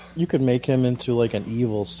mean, you could make him into like an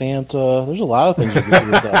evil Santa. There's a lot of things you could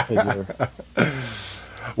do with that figure.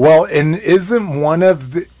 Well, and is it one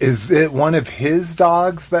of his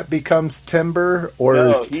dogs that becomes Timber, or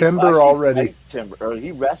is Timber already Timber? Or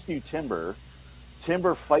he rescued Timber.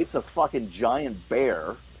 Timber fights a fucking giant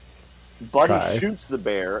bear, Buddy Okay. shoots the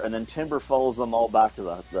bear, and then Timber follows them all back to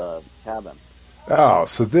the cabin. Oh,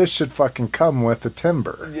 so this should fucking come with the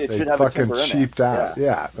timber. It They should have a fucking timber in it. cheaped out.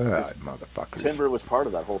 Yeah. Motherfuckers. Timber was part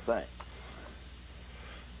of that whole thing.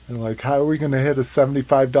 And like, how are we going to hit a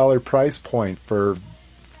 $75 price point for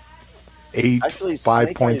Actually, 5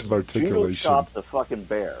 Snake points Eyes of articulation? judo chopped the fucking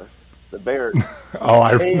bear. The bear Oh,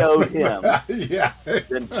 I KO'd him. yeah.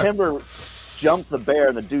 Then Timber jumped the bear,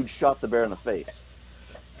 and the dude shot the bear in the face.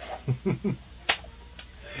 And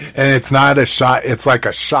it's not a shot. It's like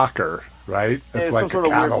a shocker, right? It's like some a sort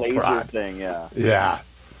of cattle weird laser prod. thing, yeah. Yeah.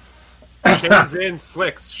 Shane's in,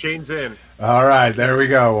 Slicks. Shane's in. All right, there we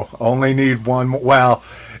go. Only need one more. Well,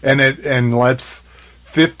 and let's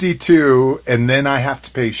 52, and then I have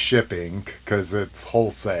to pay shipping because it's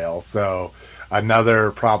wholesale. So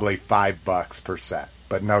another probably $5 per set,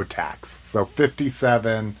 but no tax. So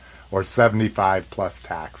 57 or 75 plus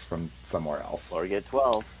tax from somewhere else, Or get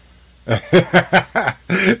 12. and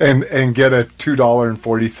get a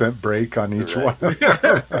 $2.40 break on each one.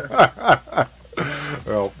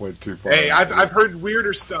 Well, went too far. Hey, I've heard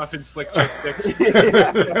weirder stuff in Slick Logistics.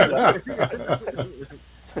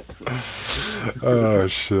 Oh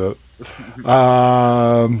shit.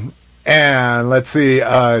 And let's see,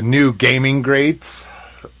 new gaming grates.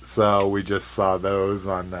 So we just saw those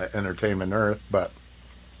on the Entertainment Earth, but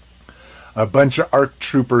a bunch of ARC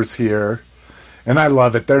Troopers here. And I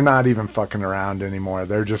love it. They're not even fucking around anymore.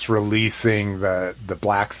 They're just releasing the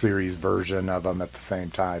Black Series version of them at the same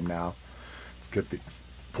time now. Let's get these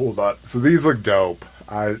pulled up. So these look dope.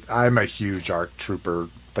 I'm a huge ARC Trooper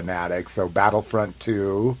fanatic. So Battlefront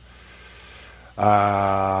 2.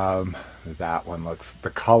 That one looks, the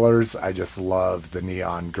colors, I just love the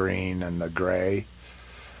neon green and the gray.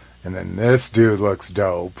 And then this dude looks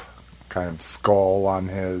dope. Kind of skull on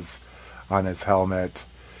his helmet.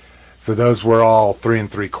 So those were all 3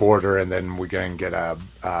 3/4, and then we're going to get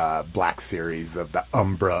a Black Series of the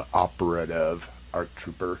Umbra Operative ARC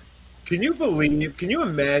Trooper. Can you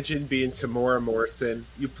imagine being Tamora Morrison?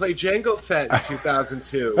 You play Jango Fett in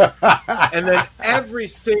 2002, and then every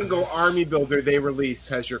single army builder they release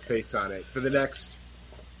has your face on it for the next,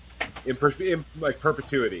 in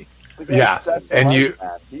perpetuity. Yeah, and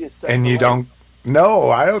you don't. No,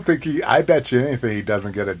 I don't think I bet you anything he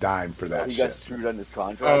doesn't get a dime for that He shit. got screwed on his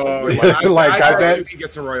contract. Oh, Like, I I bet- you he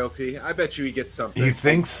gets a royalty. I bet you he gets something. You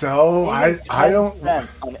think so? I don't.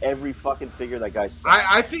 Cents on every fucking figure that guy sells.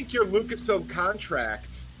 I think your Lucasfilm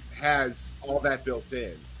contract has all that built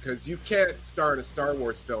in, because you can't star in a Star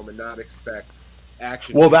Wars film and not expect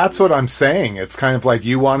action. Well, that's what I'm saying. It's kind of like,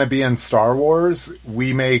 you want to be in Star Wars,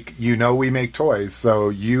 we make toys. So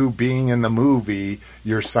you being in the movie,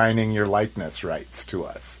 you're signing your likeness rights to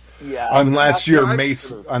us. Yeah, Unless you're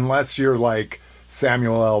Mace. unless you're like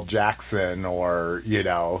Samuel L. Jackson or,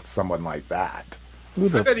 someone like that. Who I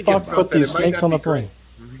bet the he fuck gets put something. these It might snakes not on the be great.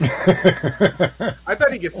 plane? I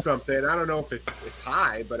bet he gets something. I don't know if it's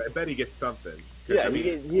high, but I bet he gets something. 'Cause, Yeah, I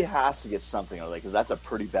mean, he has to get something out of it, because that's a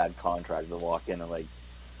pretty bad contract to walk in and like,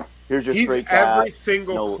 here's your he's straight every cash.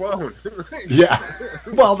 single No- clone. Yeah.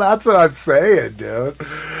 Well, that's what I'm saying, dude.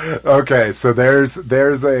 Okay, so there's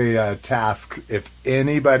a task. If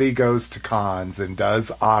anybody goes to cons and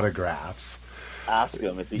does autographs, Ask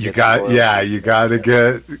him if he you gets got royalties. you gotta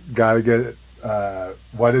get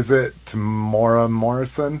what is it? Tamora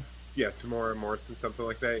Morrison? Yeah, Tamora Morrison, something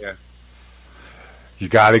like that. Yeah. You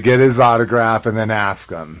got to get his autograph and then ask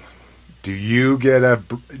him, do you get a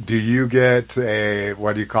what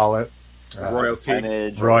do you call it? Royalty.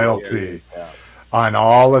 Percentage or Royalty. Yeah. On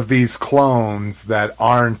all of these clones that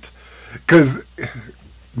aren't, because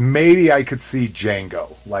maybe I could see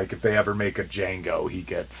Django. Like, if they ever make a Django, he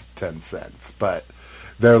gets 10 cents. But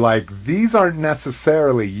they're like, these aren't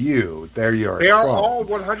necessarily you. They're your They are all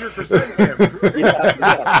clones. 100% him.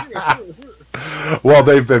 Yeah. Well,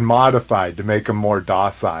 they've been modified to make them more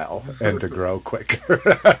docile and to grow quicker.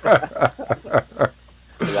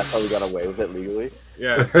 That's how we got away with it legally.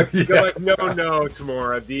 Yeah. Yeah. They're like, no,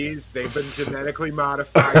 Tamora. They've been genetically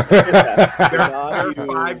modified. Not They're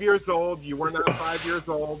you. 5 years old. You were not 5 years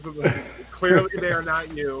old. Clearly, they are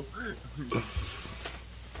not you.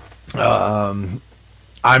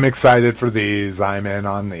 I'm excited for these. I'm in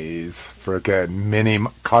on these.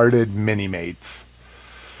 Freaking carded mini mates.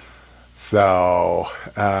 So,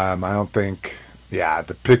 I don't think,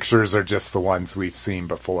 the pictures are just the ones we've seen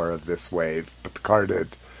before of this wave, but the carded,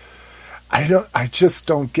 I just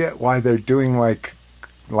don't get why they're doing like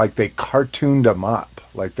they cartooned them up.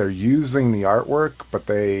 Like, they're using the artwork, but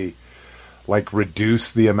they like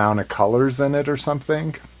reduce the amount of colors in it or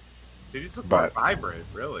something. They just look But- more vibrant,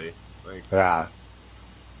 really. Like, Yeah.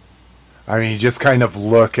 I mean, you just kind of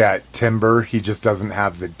look at Timber. He just doesn't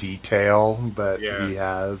have the detail that he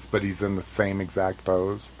has, but he's in the same exact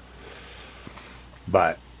pose.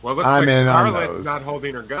 But well, it looks I'm like in on Scarlett's those. not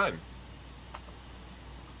holding her gun.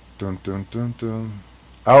 Dun, dun, dun, dun.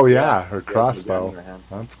 Oh, yeah, her Yeah, the gun in crossbow. her hand.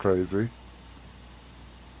 That's crazy.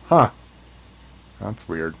 Huh. That's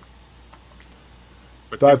weird.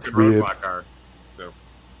 But That's Duke and weird. Roadblock are. So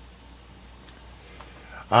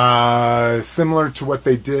Similar to what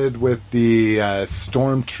they did with the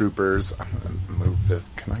stormtroopers. I'm gonna move this.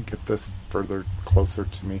 Can I get this further closer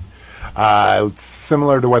to me?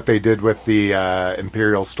 Similar to what they did with the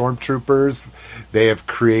Imperial stormtroopers, they have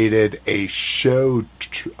created a shore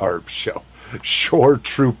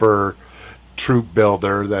trooper troop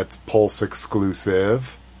builder that's Pulse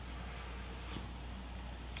exclusive.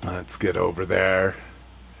 Let's get over there.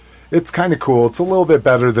 It's kind of cool. It's a little bit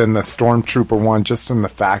better than the Stormtrooper one, just in the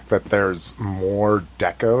fact that there's more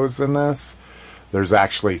decos in this. There's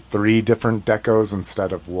actually 3 different decos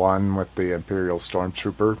instead of 1 with the Imperial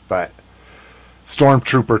Stormtrooper, but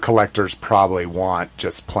Stormtrooper collectors probably want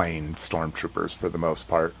just plain Stormtroopers for the most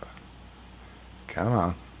part. Come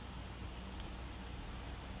on.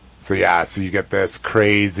 So yeah, so you get this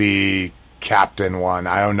crazy captain one.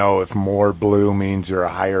 I don't know if more blue means you're a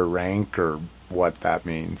higher rank or what that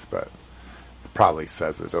means, but it probably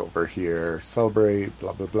says it over here. Celebrate,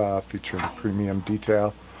 blah, blah, blah, featuring premium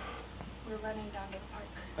detail. We're running down to the park.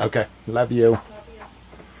 Okay, love you. Love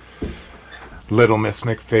you. Little Miss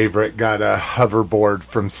McFavorite got a hoverboard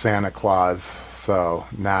from Santa Claus, so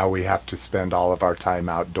now we have to spend all of our time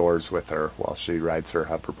outdoors with her while she rides her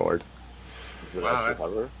hoverboard. Is it Wow, actually that's-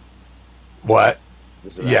 hover? What?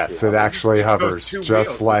 Is it Yes, it actually It's those hovers 2 just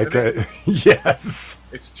wheels, like isn't it. Yes.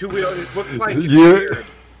 it's 2 wheels. It looks like it's You- weird.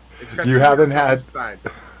 It's got you 2 haven't wheels on had- each side.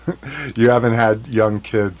 You haven't had young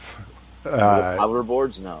kids.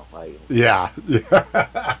 Hoverboards? No. Yeah.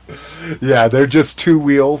 Yeah, they're just 2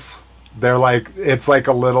 wheels. They're like, it's like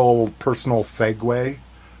a little personal Segway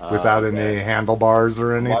without okay. any handlebars or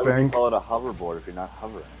Why would you anything. call it a hoverboard if you're not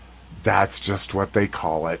hovering? That's just what they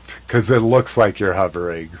call it. Because it looks like you're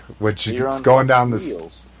hovering. When You're it's on going down the...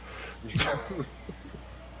 wheels.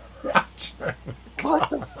 What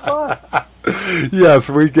the fuck? Yes,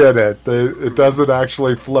 we get it. It doesn't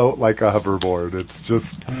actually float like a hoverboard. It's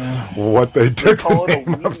just what they They took call the it a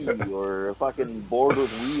name of it. wheelie or a fucking board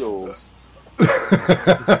with wheels.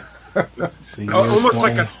 Almost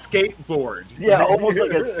like a skateboard. Yeah, almost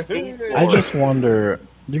like a skateboard. I just wonder.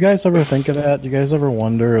 Do you guys ever think of that? Do you guys ever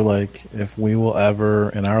wonder, like, if we will ever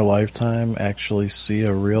in our lifetime actually see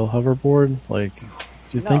a real hoverboard? Like, do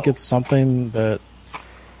you think No. it's something that,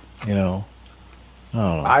 you know? I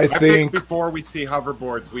don't know. I I think before we see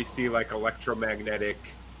hoverboards, we see like electromagnetic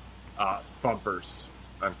bumpers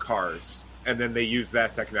on cars, and then they use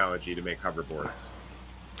that technology to make hoverboards.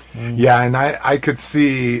 yeah, and I could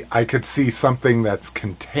see something that's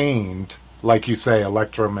contained, like you say,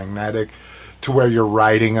 electromagnetic, to where you're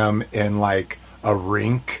riding them in like a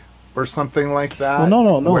rink or something like that.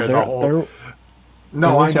 Well, no. where the There whole- there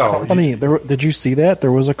I was know. a company. Did you see that?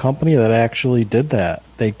 There was a company that actually did that.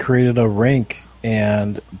 They created a rink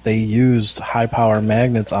and they used high power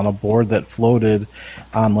magnets on a board that floated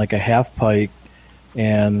on like a half pipe,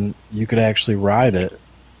 and you could actually ride it.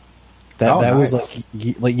 That Oh, that nice. was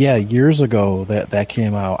like years ago that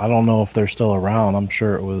came out. I don't know if they're still around. I'm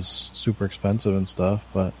sure it was super expensive and stuff,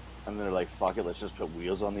 but And they're like, fuck it, let's just put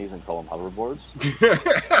wheels on these and call them hoverboards.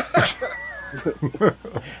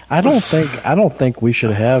 I don't think we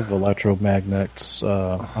should have electromagnets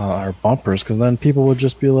on our bumpers, because then people would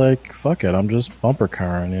just be like, "Fuck it, I'm just bumper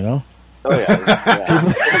carring," you know. Oh yeah.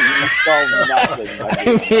 You solve nothing by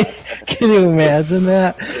doing that. Can you imagine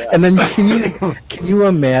that? And then can you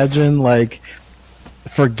imagine like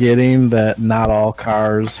forgetting that not all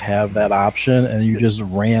cars have that option, and you just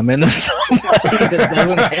ram into somebody that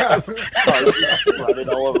doesn't have? Cars just running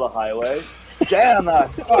all over the highway. Damn,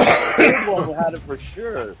 that fucking one had it for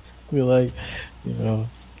sure. Be like, you know.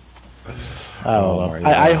 I don't know.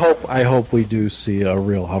 my I hope we do see a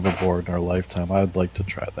real hoverboard in our lifetime. I'd like to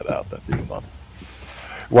try that out. That'd be fun.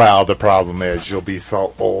 Well, the problem is you'll be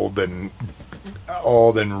so old and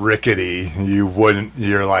rickety.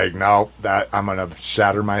 You're like, no, that I'm gonna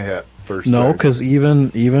shatter my hip first. No, thing. because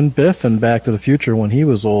even Biff in Back to the Future, when he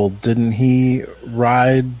was old, didn't he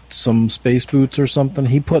ride some space boots or something?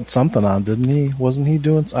 He put something on, didn't he? Wasn't he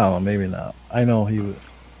doing? I don't know. Maybe not. I know he was.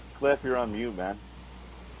 Cliff, you're on mute, man.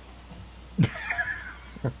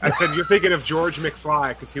 I said you're thinking of George McFly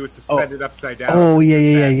because he was suspended upside down. Oh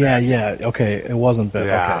yeah. Okay, it wasn't Biff.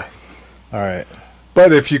 Yeah. Okay, all right.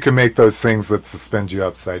 But if you can make those things that suspend you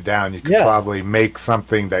upside down, you could Yeah. probably make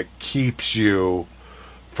something that keeps you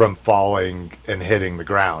from falling and hitting the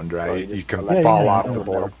ground, right? Well, you just can elect- fall yeah, off put the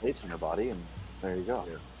metal board. plates in your body, and there you go.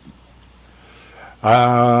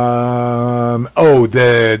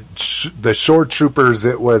 The Shore Troopers,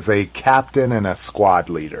 it was a captain and a squad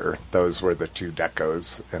leader. Those were the two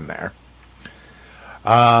decos in there.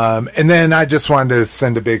 And then I just wanted to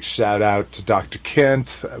send a big shout out to Dr.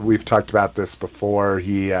 Kent. We've talked about this before.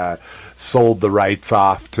 He sold the rights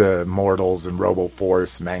off to Mortals and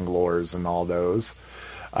RoboForce, Manglores, and all those.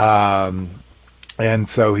 And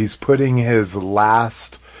so he's putting his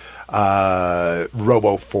last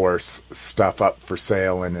RoboForce stuff up for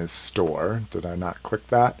sale in his store. Did I not click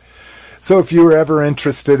that? So if you were ever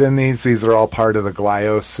interested in these are all part of the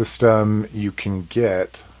Glyos system. You can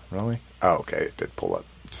get... Really? Oh, okay. It did pull up.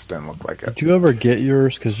 Just didn't look like it. Did you ever get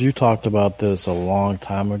yours? Because you talked about this a long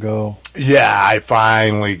time ago. Yeah, I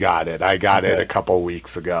finally got it. I got it Okay. a couple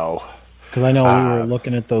weeks ago. Because I know we were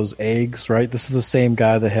looking at those eggs, right? This is the same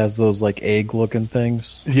guy that has those like egg-looking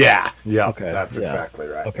things. Yeah. Okay, That's yeah. exactly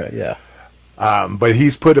right. Okay, yeah. But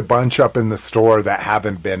he's put a bunch up in the store that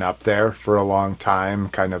haven't been up there for a long time,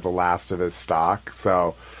 kind of the last of his stock.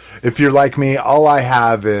 So if you're like me, all I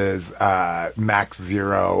have is Max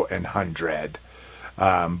Zero and 100.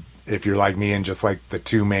 If you're like me and just like the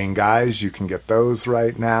two main guys, you can get those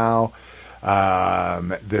right now.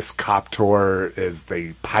 This Coptor is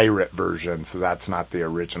the pirate version, so that's not the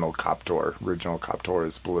original Coptor. Original Coptor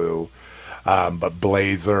is blue. But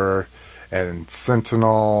Blazer and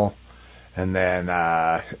Sentinel... And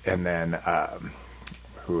then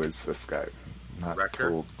who is this guy? Not Wrecker?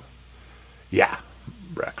 told. Yeah,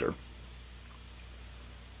 Wrecker.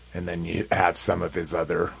 And then you have some of his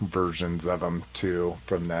other versions of him too,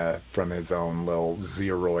 from his own little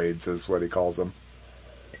Zeroids, is what he calls them.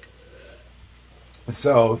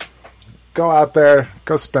 So, go out there,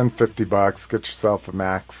 go spend $50, get yourself a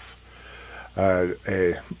Max,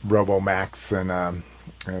 a Robo Max, and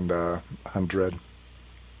 100.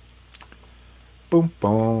 Boom,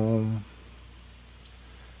 boom.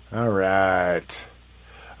 All right.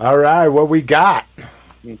 What we got?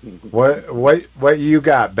 What you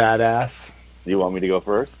got, badass? Do you want me to go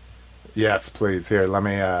first? Yes, please. Here, let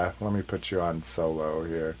me put you on solo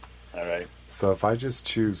here. All right. So if I just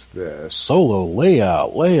choose this, Solo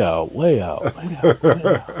layout. boom,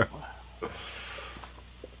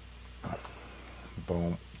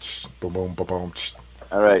 boom, boom, boom, boom.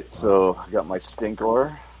 All right. So I got my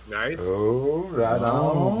Stinkor, Nice. Oh, right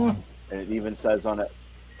on. and it even says on it,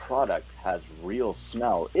 "Product has real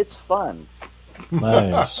smell. It's fun."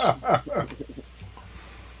 Nice.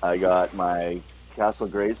 I got my Castle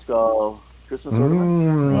Grayskull Christmas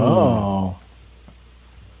ornament. Oh.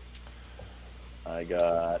 I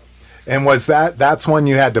got And was that's one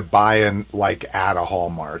you had to buy in like at a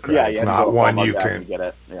Hallmark, right? yeah. It's You had to not go to one Hallmark you Back can. and get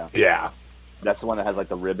it. Yeah, Yeah. that's the one that has like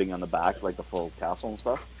the ribbing on the back, like the full castle and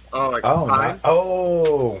stuff. Oh, like Oh, spine?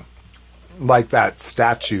 like that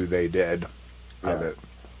statue they did of Yeah. it.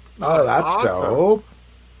 Oh, that's Awesome. dope.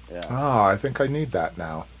 Yeah. Oh, I think I need that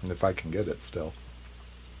now, if I can get it still.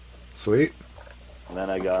 Sweet. And then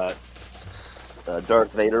I got a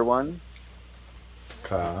Darth Vader one.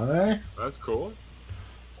 Okay. That's cool.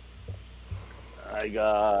 I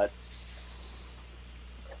got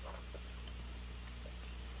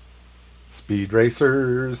Speed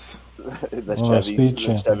Racers. the Oh, Chevy, Speed the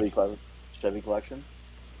Champion. Chevy collection.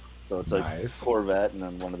 So it's like Nice. Corvette and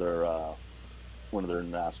then one of their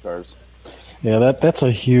NASCARs. Yeah, that's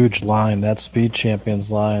a huge line. That Speed Champions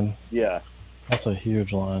line. Yeah, That's a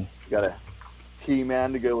huge line. got a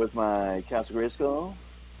He-Man to go with my Castle Grayskull.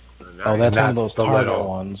 Nice. Oh, that's one of That's those the Target little-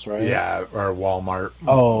 ones, right? Yeah, or Walmart.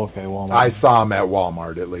 Oh, okay. Walmart. I saw them at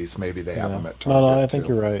Walmart at least. Maybe they have Yeah. them at Target. No, I think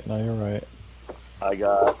too. you're right. No, you're right. I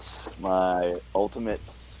got my Ultimate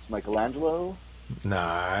Michelangelo.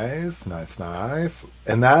 Nice.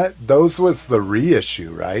 And those was the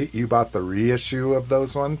reissue, right? You bought the reissue of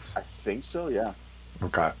those ones? I think so, yeah.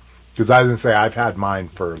 Okay. Because I was going to say, I've had mine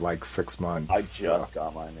for like 6 months. I just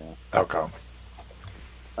got mine, yeah. Okay.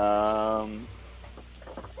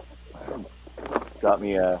 Got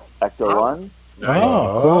me a Ecto One. Nice.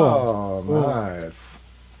 Oh, Cool. nice.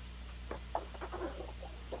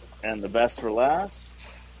 And the best for last,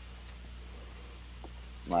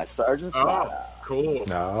 my Sergeant Oh, Spada. cool.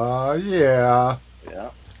 Oh, yeah. Yeah.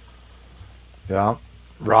 Yeah.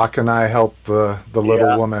 Rock and I helped the little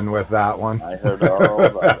Yeah. woman with that one. I heard all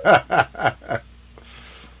about it.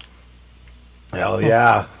 Hell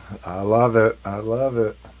yeah. I love it.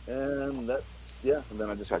 And that's, yeah. And then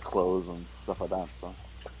I just got clothes and stuff like that. So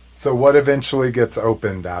So what eventually gets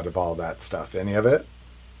opened out of all that stuff? Any of it?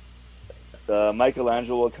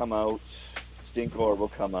 Michelangelo will come out. Stinkor will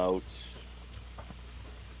come out.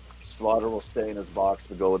 Slaughter will stay in his box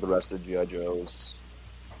to go with the rest of the G.I. Joes.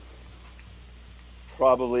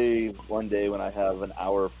 Probably one day when I have an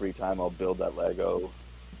hour of free time, I'll build that Lego.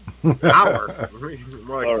 Hour?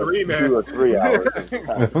 More like Or 3, man. 2 or 3 hours.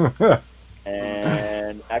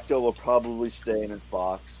 And Ecto will probably stay in his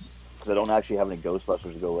box because I don't actually have any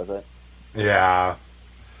Ghostbusters to go with it. Yeah.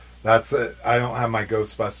 That's it. I don't have my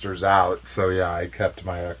Ghostbusters out, so yeah, I kept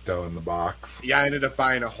my Ecto in the box. Yeah, I ended up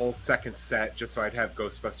buying a whole second set just so I'd have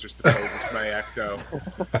Ghostbusters to play with my Ecto.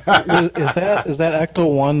 Is that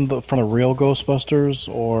Ecto one from the real Ghostbusters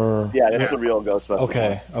or? Yeah, that's the real Ghostbusters.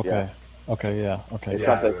 Okay, one. okay, Yeah. okay, yeah, okay. It's Yeah,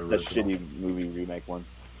 not the the original. shitty movie remake one.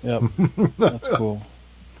 Yep, that's cool.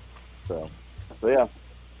 So yeah,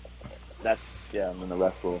 and then the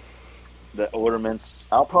rest will. The ornaments,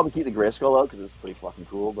 I'll probably keep the Grayskull out because it's pretty fucking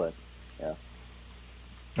cool, but yeah.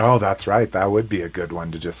 Oh, that's right. That would be a good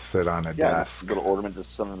one to just sit on a Yeah, desk. little ornament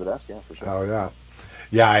just sit on the desk, yeah, for sure. Oh, yeah.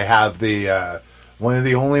 Yeah, I have the, one of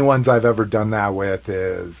the only ones I've ever done that with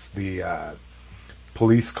is the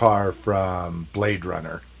police car from Blade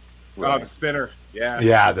Runner. Oh, the spinner. Yeah.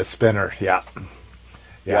 Yeah, the spinner. Yeah.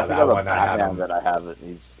 Yeah, I think that I have a one I had. Batman that I have it.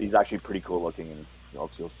 He's actually pretty cool looking, and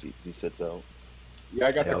you'll see he sits out. Yeah,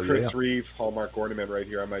 I got Hell the Chris yeah. Reeve Hallmark ornament right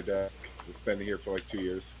here on my desk. It's been here for like 2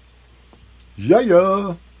 years.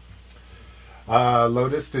 Yeah.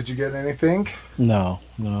 Lotus, did you get anything? No.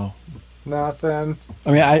 Nothing.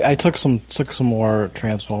 I mean, I took some more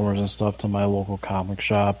Transformers and stuff to my local comic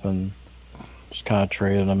shop and just kind of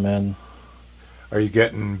traded them in. Are you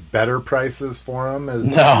getting better prices for them?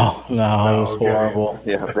 No, it was okay. horrible.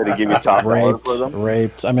 Yeah, they give you top dollar for them.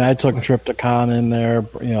 Raped. I mean, I took Trypticon in there,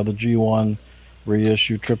 the G1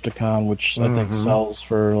 reissue Trypticon, which I think sells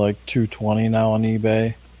for like $220 now on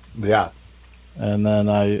eBay. Yeah. And then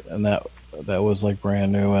that was like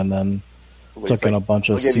brand new, and then took in a bunch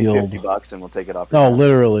of We'll give you sealed. $50 and we'll take it off. No,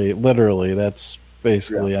 your literally, that's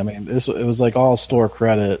basically. I mean, it was like all store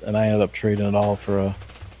credit, and I ended up trading it all for a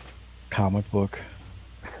comic book.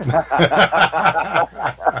 I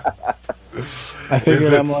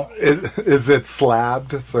figured Is it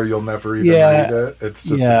slabbed so you'll never even Yeah. read it? It's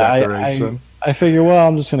just Yeah, a decoration. I figure, well,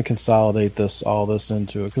 I'm just going to consolidate all this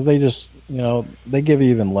into it because they just, they give you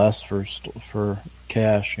even less for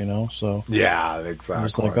cash, So Yeah, I'm exactly.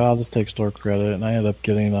 just like, I'll just take store credit, and I ended up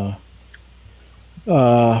getting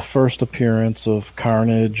a first appearance of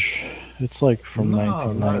Carnage. It's like from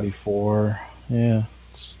 1994. Yeah,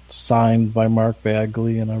 it's signed by Mark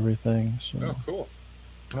Bagley and everything. So. Oh, cool.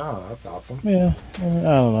 Oh, that's awesome. Yeah, I don't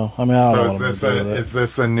know. I mean, I So don't is know this what I'm gonna do with it. is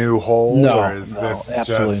this a new hole, No, or is this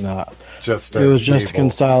absolutely just not. just It was just to cable?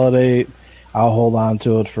 consolidate. I'll hold on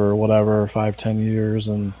to it for whatever 5-10 years,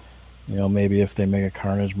 and maybe if they make a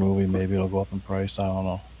Carnage movie, maybe it'll go up in price. I don't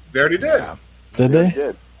know. They already did. Yeah. Did They they?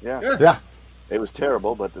 did. Yeah. Yeah. It was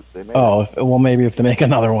terrible, but they made Oh, well, maybe if they make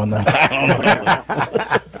another one, then I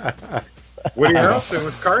don't know. Woody Harrelson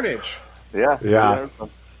was Carnage. it. Yeah.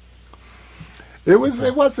 It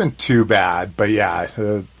wasn't too bad, but yeah.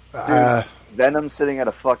 Venom sitting at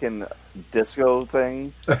a fucking disco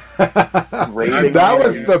thing. That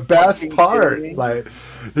was the best part. Kidding me? Like,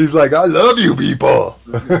 he's like, "I love you, people."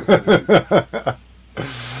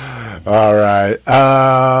 All right.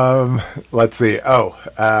 Let's see.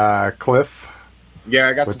 Oh, Cliff. Yeah,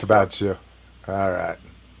 I got What some about stuff. you? All right.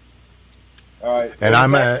 All right. And Well,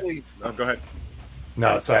 I'm it's a- actually- Oh, go ahead.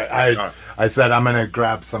 No, sorry. I said I'm gonna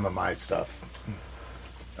grab some of my stuff.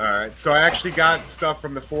 All right. So I actually got stuff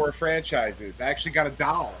from the 4 franchises. I actually got a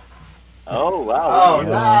doll. Oh wow! Oh,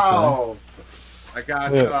 no. I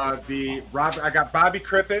got I got Bobby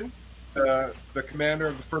Crippen, the commander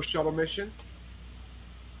of the first shuttle mission.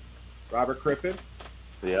 Robert Crippen,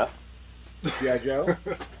 Yeah. G.I. Joe.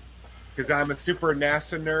 Because I'm a super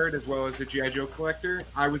NASA nerd as well as a G.I. Joe collector.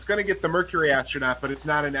 I was going to get the Mercury astronaut, but it's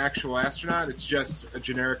not an actual astronaut. It's just a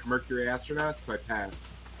generic Mercury astronaut, so I passed.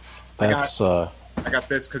 That's I got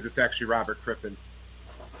this because it's actually Robert Crippen.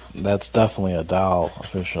 that's definitely a doll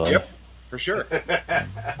officially. Yep, for sure.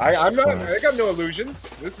 I got no illusions.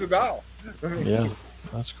 This is a doll. Yeah,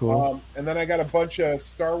 that's cool. And then I got a bunch of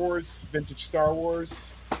Star Wars, vintage Star Wars.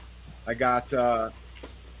 I got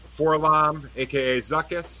Forlom, aka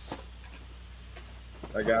Zuckus.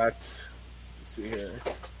 I got, let's see here,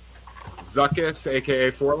 Zuckus,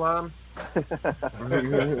 aka Forlom.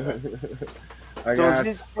 So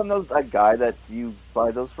is he from that guy that you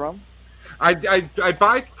buy those from? I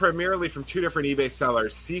buy primarily from 2 different eBay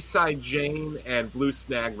sellers, Seaside Jane and Blue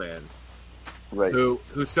Snagman. Right. who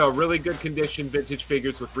sell really good condition vintage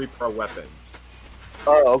figures with repro weapons.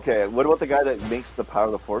 Oh, okay. What about the guy that makes the Power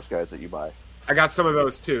of the Force guys that you buy? I got some of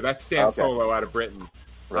those too. That's Stan Okay. Solo out of Britain.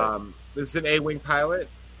 Right. This is an A-wing pilot.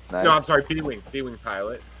 Nice. No, I'm sorry, B-wing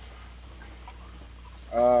pilot.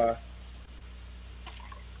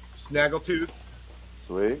 Snaggletooth.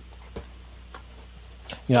 Sweet.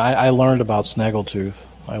 Yeah, I learned about Snaggletooth.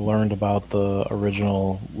 I learned about the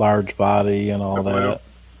original large body and all The blue. that.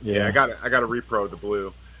 Yeah, I got a repro of the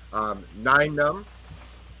blue. Nine Num.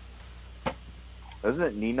 Isn't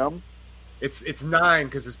it Ninum? It's 9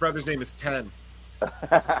 because his brother's name is 10.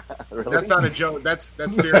 Really? That's not a joke. That's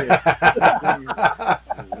serious.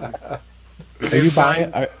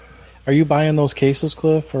 Are you buying those cases,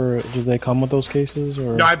 Cliff, or do they come with those cases?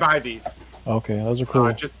 Or No, I buy these. okay, those are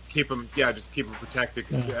cool. Just keep them. Yeah, just keep them protected.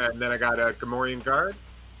 And then I got a Gamorrean guard.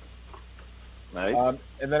 Nice.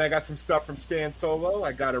 And then I got some stuff from Stan Solo.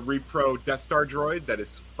 I got a repro Death Star droid that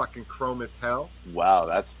is fucking chrome as hell. Wow,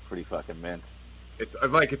 that's pretty fucking mint. It's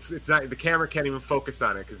like it's not, the camera can't even focus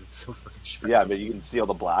on it because it's so fucking sharp. Yeah, but you can see all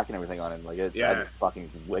the black and everything on it. Like it's Yeah. fucking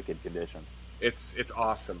wicked condition. It's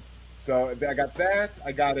awesome. So I got that.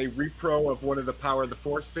 I got a repro of one of the Power of the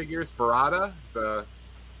Force figures, Barada, the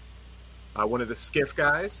one of the Skiff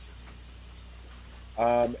guys.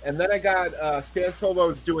 And then I got Stan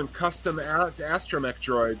Solo's doing custom astromech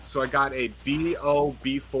droids. So I got a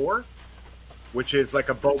BO-B4, which is like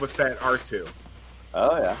a Boba Fett R2.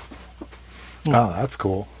 Oh yeah. Oh, that's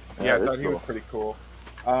cool. Yeah, I that's thought he was cool. pretty cool.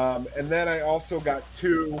 And then I also got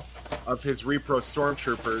 2 of his repro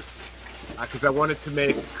stormtroopers because I wanted to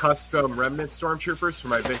make custom remnant stormtroopers for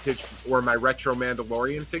my vintage or my retro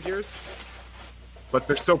Mandalorian figures. But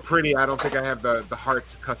they're so pretty, I don't think I have the heart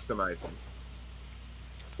to customize them.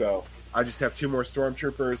 So I just have 2 more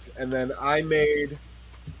stormtroopers, and then I made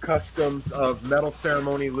customs of Metal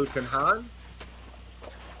Ceremony Luke and Han.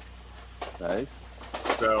 Nice.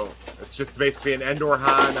 So it's just basically an Endor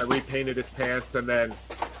Han. I repainted his pants, and then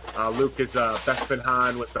Luke is Bespin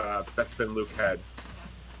Han with a Bespin Luke head.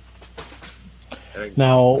 And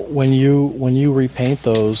Now, when you repaint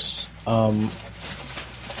those,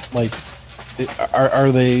 like,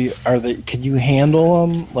 are they? Can you handle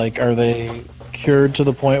them? Like, are they cured to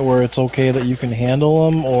the point where it's okay that you can handle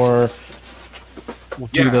them, or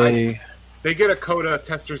do Yeah, they? they get a Coda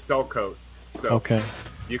Tester's Dull Coat, so Okay,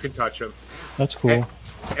 you can touch them. that's cool.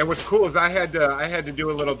 And what's cool is I had to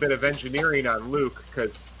do a little bit of engineering on Luke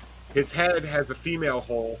because his head has a female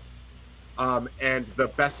hole, and the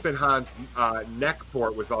Bespin Han's neck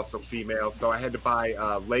port was also female, so I had to buy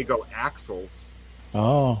Lego axles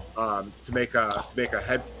Oh, to make basically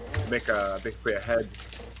a head,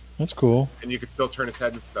 that's cool. and you could still turn his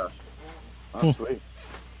head and stuff. Oh, sweet.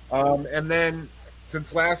 And then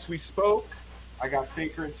since last we spoke, I got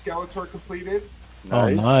Faker and Skeletor completed. Oh,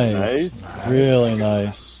 nice. Nice. Really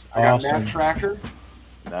nice. I got Awesome. Map Tracker,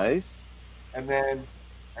 Nice. and then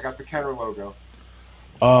I got the Kenner logo.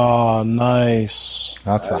 Oh, nice.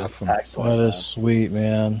 That's That is awesome. Excellent. That man. is sweet,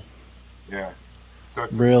 man. Yeah. So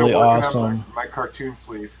it's Really still working awesome. on my cartoon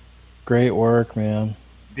sleeve. Great work, man.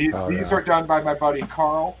 These Oh, these yeah. are done by my buddy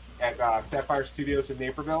Carl at Sapphire Studios in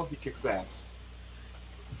Naperville. He kicks ass.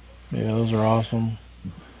 Yeah, those are awesome.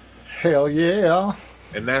 Hell yeah.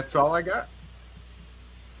 And that's all I got.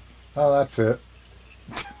 Oh, that's it.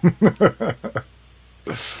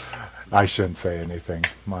 I shouldn't say anything.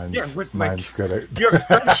 Mine's, Yeah, what, like- mine's good at. You have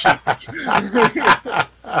spreadsheets.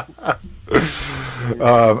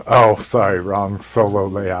 Oh, sorry, wrong solo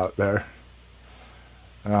layout there.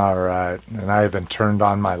 All right, and I haven't turned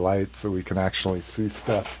on my light so we can actually see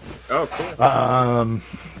stuff. Oh, cool.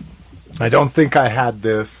 I don't think I had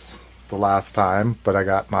this the last time, but I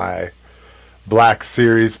got my Black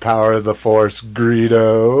Series Power of the Force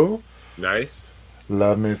Greedo. Nice.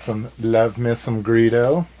 Love me some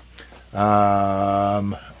Greedo.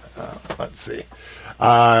 Let's see.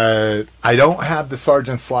 I don't have the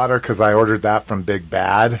Sergeant Slaughter because I ordered that from Big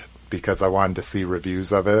Bad because I wanted to see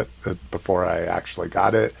reviews of it before I actually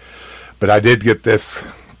got it. But I did get this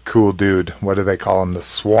cool dude. What do they call him? The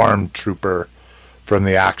Swarm Trooper from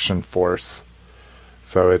the Action Force.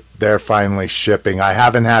 So they're finally shipping. I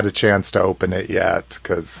haven't had a chance to open it yet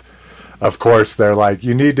because, of course, they're like,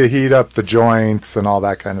 you need to heat up the joints and all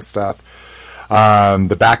that kind of stuff.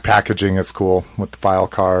 The back packaging is cool with the file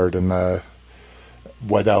card and the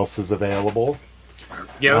what else is available.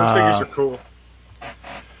 Yeah, those figures are cool.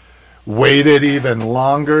 Waited even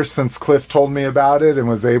longer since Cliff told me about it and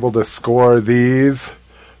was able to score these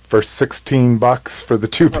for $16 for the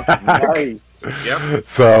 2-pack. Nice. Yep.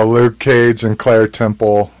 So Luke Cage and Claire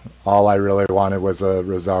Temple. All I really wanted was a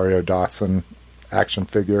Rosario Dawson action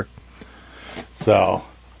figure. So,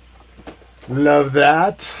 love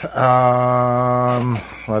that.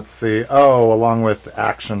 Let's see. Oh, along with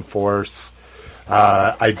Action Force,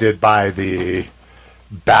 I did buy the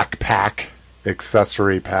backpack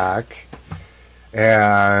accessory pack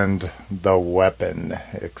and the weapon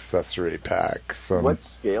accessory pack. So, What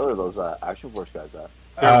scale are those Action Force guys at?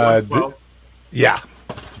 yeah,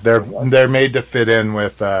 they're made to fit in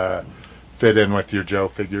with your Joe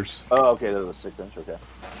figures. Oh, okay, they're the 6-inch. Okay.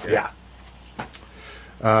 Yeah.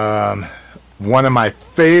 One of my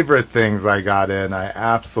favorite things I got in, I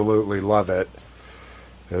absolutely love it,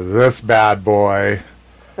 is this bad boy.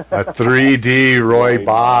 A 3D Roy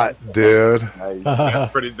Bot, dude. Nice.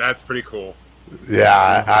 That's pretty cool.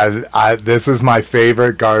 Yeah, I this is my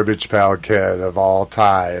favorite Garbage Pail Kid of all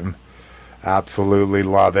time. Absolutely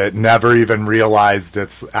love it. Never even realized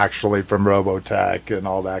it's actually from Robotech and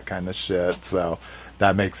all that kind of shit. So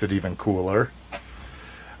that makes it even cooler.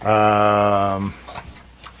 I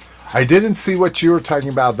didn't see what you were talking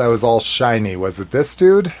about that was all shiny. Was it this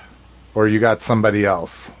dude? Or you got somebody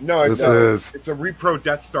else? No, it's it's a Repro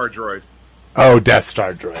Death Star droid. Oh, Death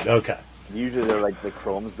Star droid. Okay. Usually they're like the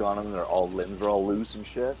chrome's gone and their all limbs are all loose and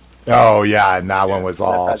shit. Oh yeah, and that one was That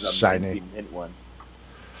all has a shiny. mint one.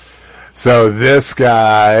 So this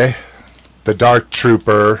guy, the Dark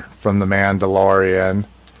Trooper from The Mandalorian,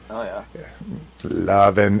 Oh yeah.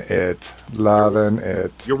 loving it.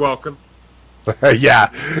 You're welcome. Yeah,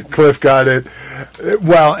 Cliff got it.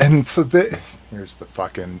 Well, and so here's the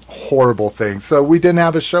fucking horrible thing. So we didn't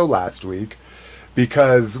have a show last week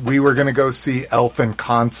because we were going to go see Elf in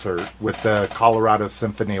concert with the Colorado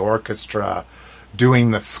Symphony Orchestra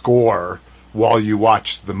doing the score while you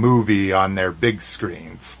watched the movie on their big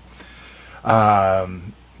screens.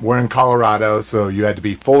 We're in Colorado, so you had to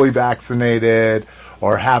be fully vaccinated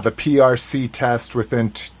or have a PRC test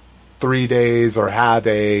within 3 days or have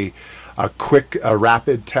a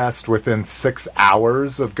rapid test within 6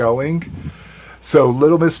 hours of going. So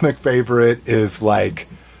Little Miss McFavorite is like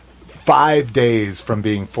 5 days from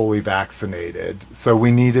being fully vaccinated. So we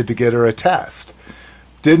needed to get her a test.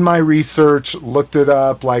 Did my research, looked it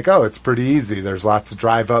up, like, oh, it's pretty easy. There's lots of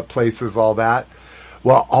drive-up places, all that.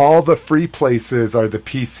 Well, all the free places are the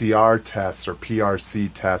PCR tests or PRC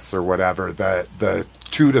tests or whatever, the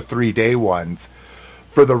 2 to 3 day ones.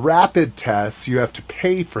 For the rapid tests, you have to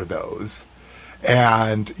pay for those.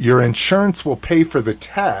 And your insurance will pay for the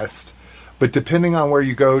test, but depending on where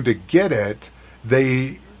you go to get it,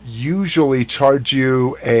 they usually charge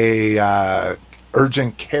you a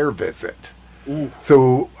urgent care visit. Ooh.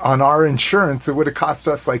 So on our insurance, it would have cost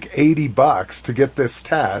us like $80 to get this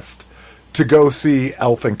test to go see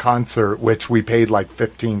Elf in concert, which we paid like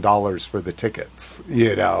 $15 for the tickets,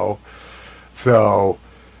 you know. So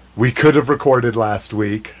we could have recorded last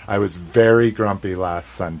week. I was very grumpy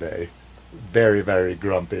last Sunday. Very, very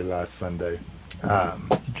grumpy last Sunday.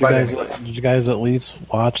 Did you guys at least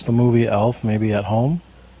watch the movie Elf maybe at home?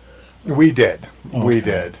 We did. Okay. We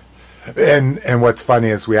did. And what's funny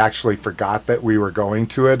is we actually forgot that we were going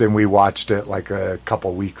to it, and we watched it like a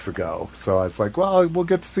couple weeks ago. So I was like, well, we'll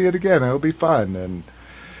get to see it again. It'll be fun. And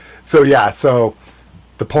so, yeah, so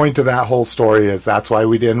the point of that whole story is that's why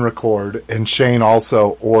we didn't record. And Shane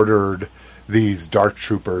also ordered these Dark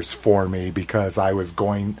Troopers for me because I was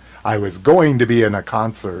going to be in a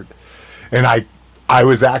concert, and I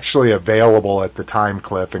was actually available at the time,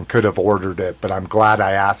 Cliff, and could have ordered it, but I'm glad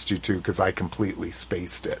I asked you to because I completely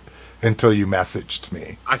spaced it until you messaged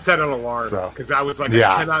me. I set an alarm because I was like,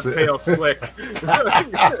 yeah, I cannot fail Slick.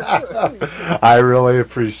 I really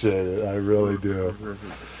appreciate it. I really do.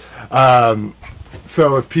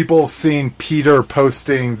 So if people have seen Peter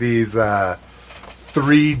posting these 3D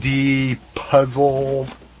puzzle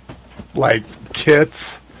like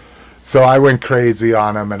kits, so I went crazy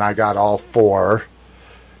on them and I got all 4.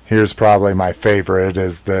 Here's probably my favorite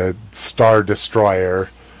is the Star Destroyer.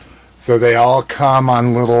 So they all come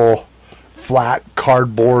on little flat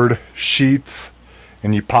cardboard sheets,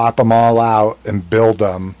 and you pop them all out and build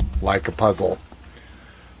them like a puzzle.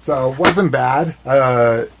 So it wasn't bad.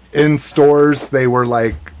 In stores, they were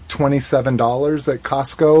like $27 at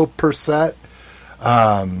Costco per set.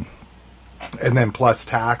 And then plus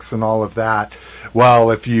tax and all of that. Well,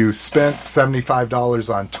 if you spent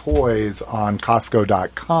 $75 on toys on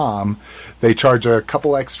Costco.com, they charge a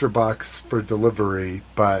couple extra bucks for delivery,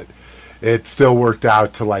 but it still worked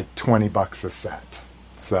out to like $20 a set.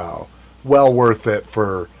 So, well worth it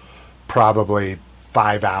for probably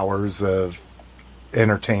 5 hours of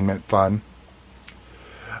entertainment fun.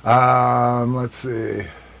 Let's see.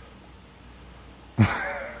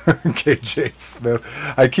 KJ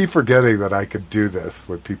Smith. I keep forgetting that I could do this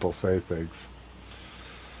when people say things.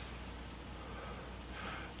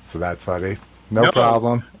 So that's funny. No No.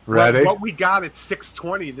 problem. Ready? What we got at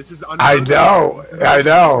 6:20. This is I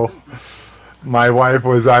know. My wife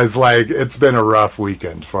was. I was like, it's been a rough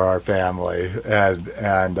weekend for our family, and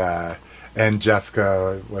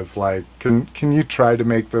Jessica was like, can you try to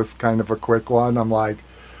make this kind of a quick one? I'm like,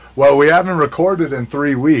 well, we haven't recorded in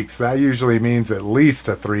 3 weeks. That usually means at least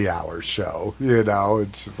a 3-hour show,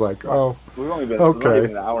 And she's like, oh, We've only been Okay.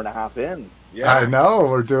 an hour and a half in. Yeah. I know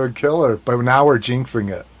we're doing killer, but now we're jinxing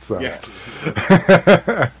it. So, Yeah.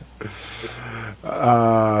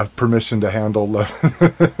 permission to handle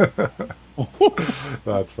the.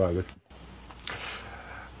 That's funny.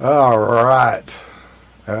 All right.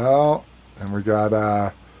 Well, and we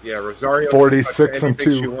got Yeah, Rosario 46 can and touch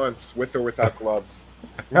anything 2. she wants, with or without gloves.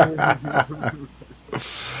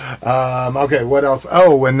 okay, what else?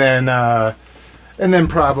 Oh, and then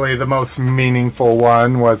probably the most meaningful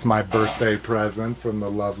one was my birthday present from the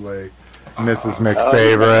lovely Mrs.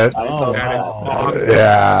 McFavorite. Oh, That is wow. awesome.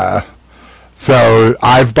 Yeah. So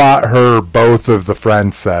I've bought her both of the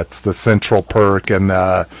friend sets, the Central Perk and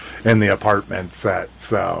the apartment set.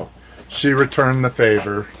 So she returned the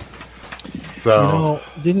favor. So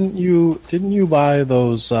Didn't you buy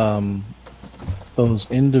those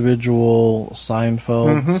individual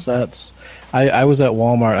Seinfeld sets? I was at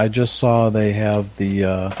Walmart. I just saw they have the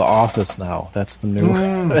Office now. That's the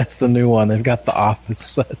new that's the new one. They've got the Office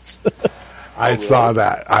sets. I saw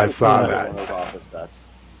that. I saw One that. of those office bets.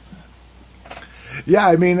 Yeah,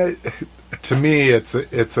 I mean, to me,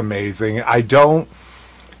 it's amazing. The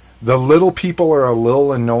little people are a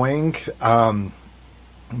little annoying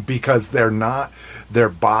because their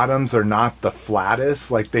bottoms are not the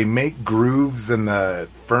flattest. Like, they make grooves in the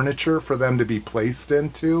furniture for them to be placed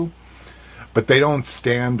into, but they don't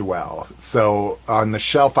stand well. So on the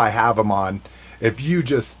shelf I have them on, if you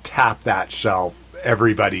just tap that shelf,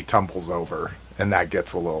 everybody tumbles over. And that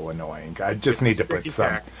gets a little annoying. I just need to put sticky some.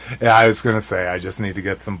 tack. Yeah, I was going to say, I just need to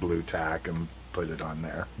get some blue tack and put it on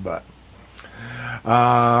there. But,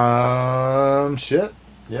 shit.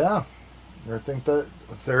 Yeah. I think that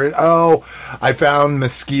was there. Oh, I found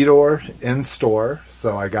Mosquitor in store.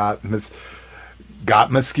 So I got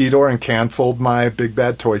Mosquitor and canceled my Big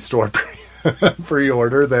Bad Toy Store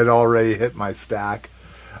pre-order that already hit my stack.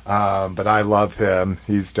 But I love him.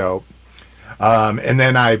 He's dope. And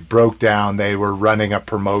then I broke down, they were running a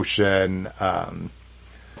promotion. I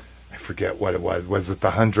forget what it was. Was it the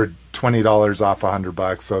 $20 off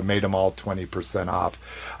 $100? So it made them all 20% off.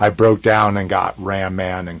 I broke down and got Ram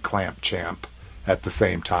Man and Clamp Champ at the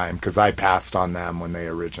same time because I passed on them when they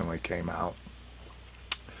originally came out.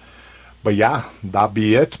 But yeah, that'll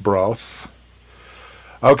be it, bros.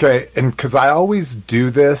 Okay, and because I always do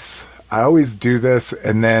this,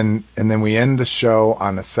 and then we end the show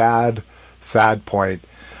on a sad point.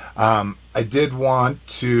 I did want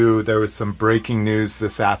to. There was some breaking news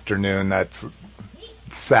this afternoon that's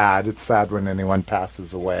sad. It's sad when anyone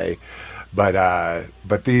passes away, but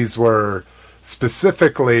these were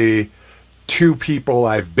specifically two people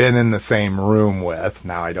I've been in the same room with.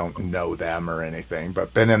 Now I don't know them or anything,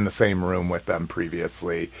 but been in the same room with them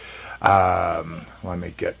previously. Let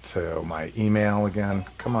me get to my email again.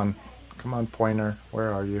 Come on, Pointer.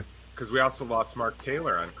 Where are you? Because we also lost Mark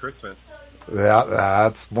Taylor on Christmas. Yeah,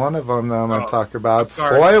 that's one of them that I'm going to talk about.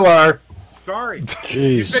 sorry. Spoiler! Sorry. You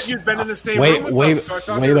Jeez. said you'd been in the same room with Way them, so I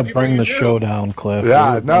thought to there were people bring you the knew. show down, Cliff.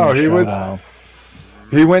 Yeah, Way to no, bring the he show was- down.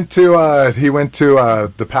 He went to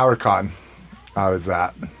the PowerCon I was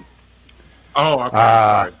at. Oh, okay.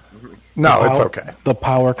 Sorry. No, it's okay. The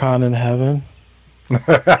PowerCon in heaven.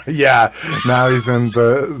 Yeah, now he's in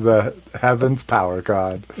the Heavens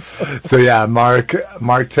PowerCon. So yeah,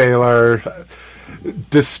 Mark Taylor,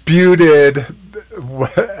 disputed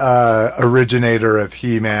originator of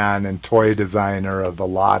He-Man and toy designer of a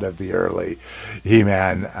lot of the early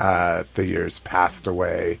He-Man figures, passed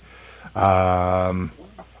away.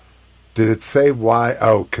 Did it say why?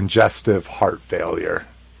 Oh, congestive heart failure.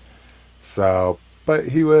 So, but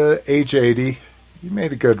he was age 80. He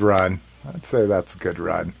made a good run. I'd say that's a good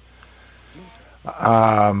run.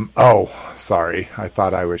 Oh, sorry. I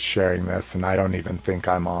thought I was sharing this, and I don't even think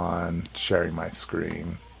I'm on sharing my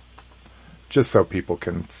screen. Just so people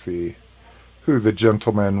can see who the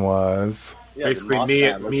gentleman was. Yeah, the Basically, Moss me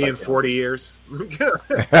Man looks in like him. 40 years.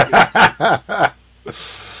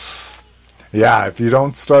 Yeah, if you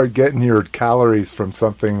don't start getting your calories from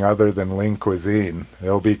something other than lean cuisine,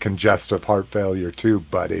 it'll be congestive heart failure too,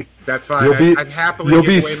 buddy. That's fine. You'll be- I'd happily you'll give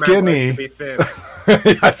be away my skinny. life to be thin.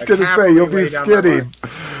 I was going to say, happily you'll be lay down my skinny,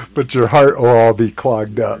 life. but your heart will all be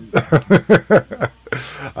clogged up.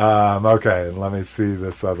 Okay, let me see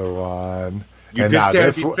this other one. You And did now say I'd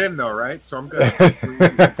this be one- thin, though, right? So I'm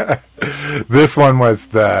good. This one was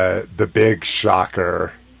the big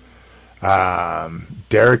shocker.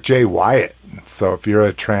 Derek J. Wyatt. So if you're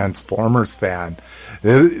a Transformers fan,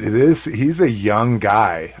 he's a young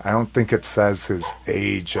guy. I don't think it says his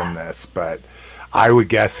age in this, but I would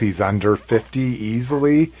guess he's under 50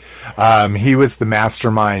 easily. He was the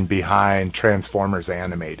mastermind behind Transformers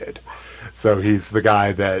Animated. So he's the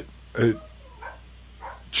guy that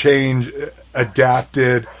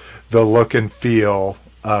adapted the look and feel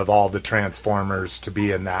of all the Transformers to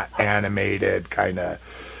be in that animated kind of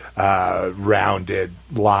rounded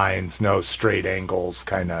lines, no straight angles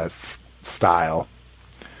kind of style.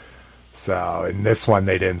 So in this one,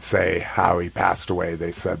 they didn't say how he passed away.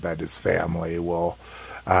 They said that his family will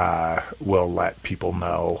let people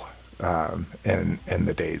know in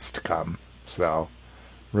the days to come. So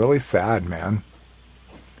really sad, man.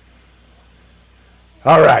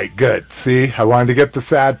 All right, good. See, I wanted to get the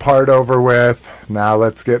sad part over with. Now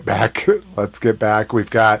let's get back. We've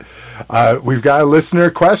got a listener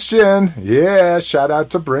question. Yeah, shout out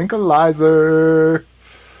to Brinkalizer.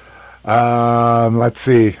 Let's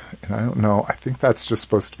see. And I don't know. I think that's just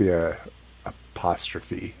supposed to be a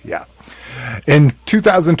apostrophe. Yeah. In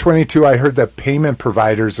 2022, I heard that payment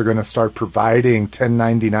providers are going to start providing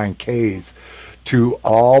 1099Ks to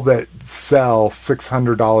all that sell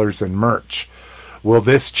 $600 in merch. Will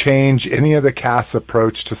this change any of the cast's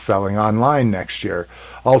approach to selling online next year?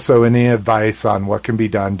 Also, any advice on what can be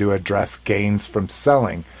done to address gains from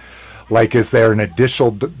selling? Like, is there an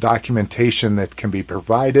additional documentation that can be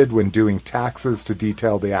provided when doing taxes to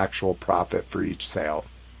detail the actual profit for each sale?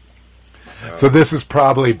 So this is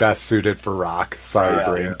probably best suited for Rock. Sorry,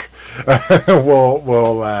 Brink.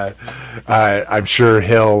 Yeah. I'm sure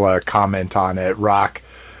he'll comment on it. Rock,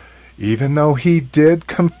 even though he did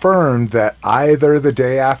confirm that either the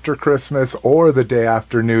day after Christmas or the day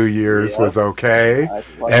after New Year's was okay,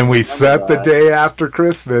 and we set the day after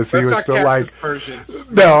Christmas, he was still like,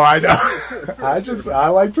 no, I know. I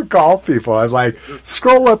like to call people. I'm like,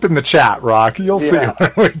 scroll up in the chat, Rock. You'll see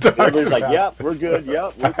when we talk about Everybody's like, yep, we're good.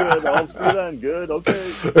 Yep, we're good. All see then. Good.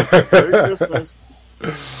 Okay. Merry Christmas.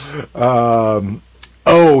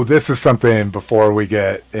 Oh, this is something before we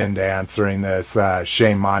get into answering this.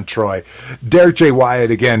 Shane Montroy. Derek J. Wyatt,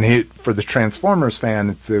 again, for the Transformers fan,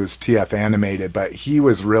 it was TF Animated, but he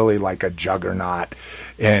was really like a juggernaut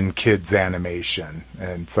in kids animation.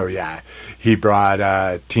 And so, yeah, he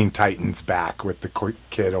brought Teen Titans back with the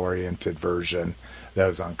kid-oriented version that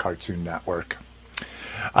was on Cartoon Network.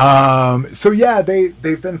 So, yeah,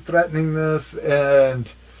 they've been threatening this,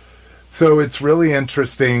 and so it's really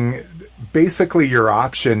interesting. Basically, your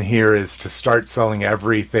option here is to start selling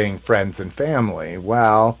everything friends and family.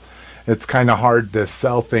 Well, it's kind of hard to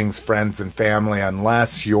sell things friends and family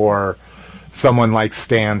unless you're someone like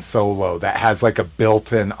Stan Solo that has like a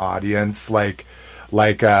built-in audience, like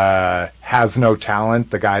Has No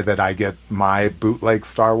Talent, the guy that I get my bootleg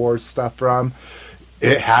Star Wars stuff from.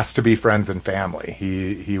 It has to be friends and family.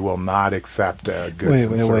 He will not accept goods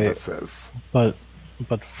and services. But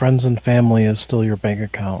friends and family is still your bank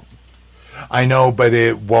account. I know, but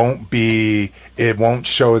it won't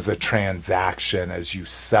show as a transaction as you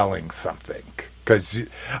selling something. Because,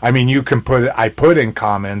 I mean, you can I put in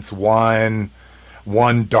comments one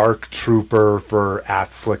Dark Trooper for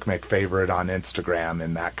 @SlickMcFavorite on Instagram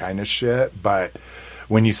and that kind of shit. But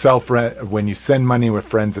when you send money with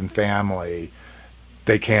friends and family,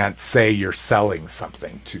 they can't say you're selling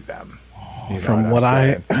something to them. You know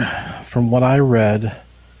From what I read,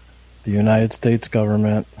 the United States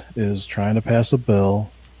government is trying to pass a bill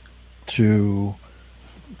to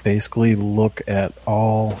basically look at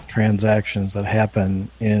all transactions that happen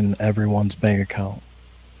in everyone's bank account.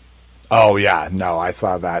 Oh, yeah. No, I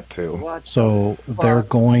saw that too. So they're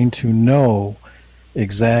going to know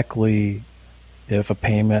exactly if a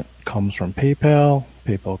payment comes from PayPal,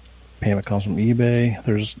 payment comes from eBay.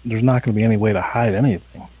 There's not going to be any way to hide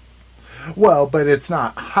anything. Well, but it's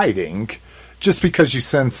not hiding. Just because you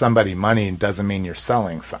send somebody money doesn't mean you're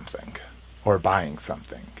selling something or buying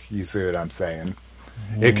something. You see what I'm saying?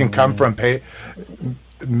 It can come from Mrs.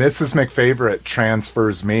 McFavorite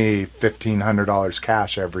transfers me $1,500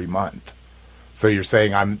 cash every month. So you're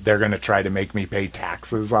saying they're going to try to make me pay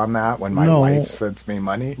taxes on that when my wife sends me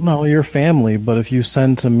money? No, your family. But if you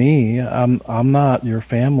send to me, I'm not your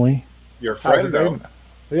family. Your friend, though.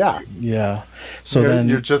 Yeah. Yeah. So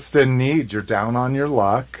you're just in need. You're down on your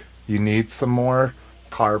luck. You need some more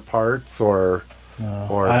car parts or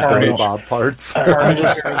Bob parts.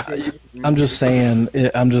 I'm just saying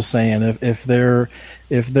if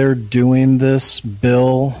they're doing this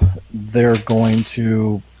bill, they're going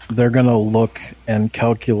to they're going to look and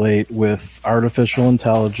calculate with artificial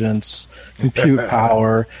intelligence, compute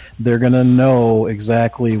power. They're going to know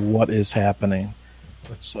exactly what is happening.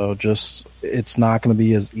 So just, it's not going to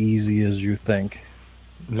be as easy as you think.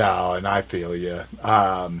 No, and I feel you.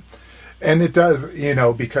 And it does,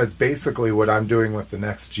 because basically what I'm doing with the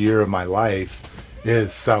next year of my life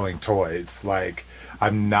is selling toys. Like,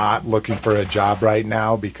 I'm not looking for a job right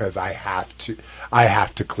now because I have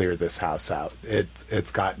to clear this house out.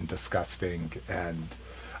 It's gotten disgusting, and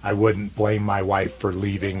I wouldn't blame my wife for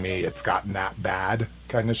leaving me. It's gotten that bad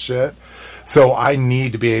kind of shit. So I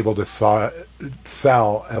need to be able to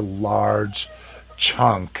sell a large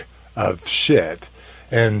chunk of shit.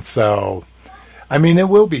 And so, I mean, it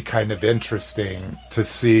will be kind of interesting to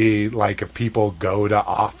see, like, if people go to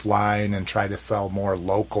offline and try to sell more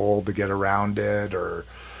local to get around it, or,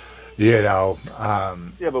 Yeah,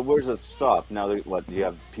 but where's it stop? Now, do you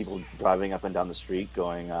have people driving up and down the street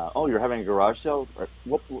going, oh, you're having a garage sale? Or,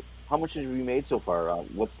 how much have you made so far?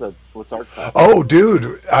 What's our cost? Oh,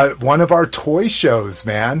 dude, one of our toy shows,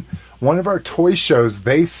 man. One of our toy shows,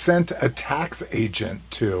 they sent a tax agent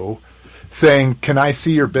to, saying, "Can I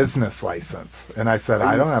see your business license?" And I said,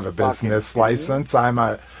 "I don't have a business license. I'm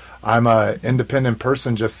a independent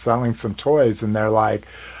person just selling some toys." And they're like,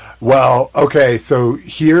 "Well, okay, so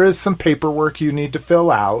here is some paperwork you need to fill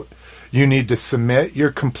out. You need to submit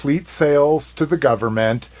your complete sales to the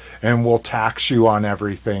government, and we'll tax you on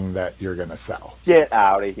everything that you're going to sell." Get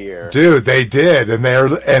out of here, dude! They did, and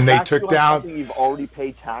they took down something you've already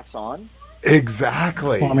paid tax on.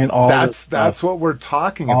 Exactly. Well, I mean, that's what we're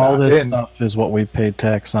talking about. All this stuff is what we pay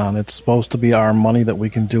tax on. It's supposed to be our money that we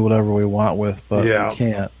can do whatever we want with, but we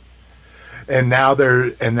can't. And now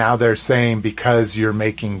they're saying because you're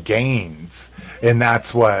making gains, and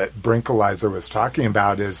that's what Brinkalizer was talking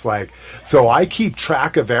about. Is like, so I keep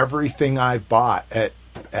track of everything I've bought at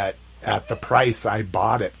the price I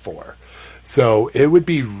bought it for. So it would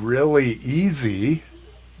be really easy,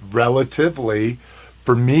 relatively,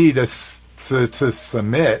 for me to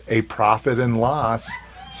submit a profit and loss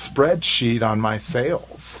spreadsheet on my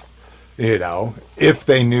sales, if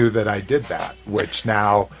they knew that I did that, which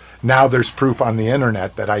now there's proof on the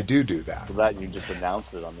internet that I do that. So that you just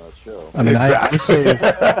announced it on the show. I mean, exactly.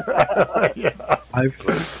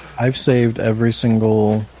 I've saved every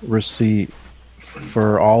single receipt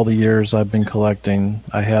for all the years I've been collecting.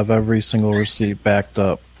 I have every single receipt backed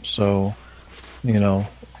up. So,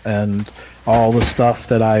 and all the stuff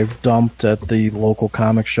that I've dumped at the local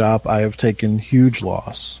comic shop, I have taken huge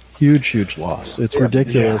loss. Huge loss. It's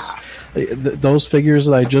ridiculous. Yeah. Those figures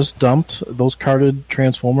that I just dumped, those carded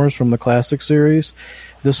Transformers from the Classic series,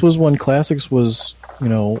 this was when Classics was,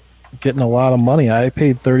 getting a lot of money. I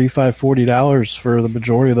paid $35-$40 for the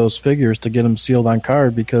majority of those figures to get them sealed on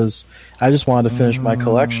card because I just wanted to finish my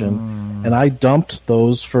collection. And I dumped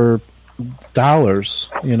those for dollars,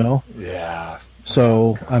 Yeah.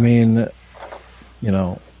 So, I mean,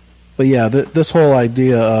 but yeah, this whole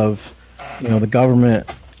idea of, the government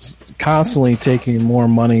constantly taking more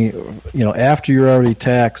money, after you're already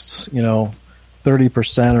taxed,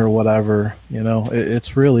 30% or whatever,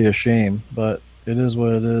 it's really a shame, but it is what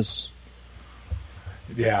it is.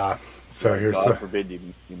 Yeah. So God forbid you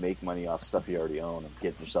make money off stuff you already own and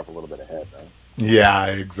get yourself a little bit ahead, right? Yeah,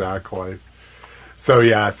 exactly. So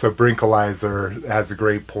Brinkalizer has a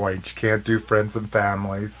great point. You can't do friends and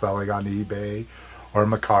family selling on eBay or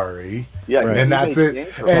Mercari. Yeah, right. And that's it.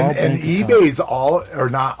 And eBay's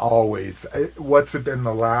not always. What's it been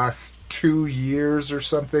the last 2 years or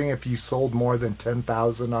something? If you sold more than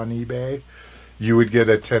 10,000 on eBay, you would get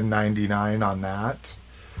a 1099 on that.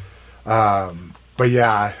 But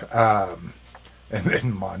yeah, and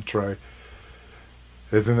then Montroy.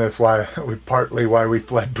 Isn't this partly why we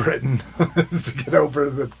fled Britain, is to get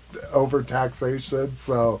over taxation?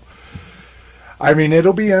 So, I mean,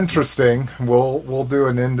 it'll be interesting. We'll do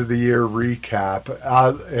an end of the year recap,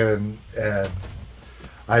 and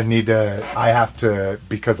I have to,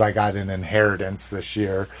 because I got an inheritance this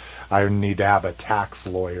year. I need to have a tax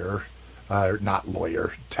lawyer,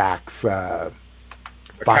 tax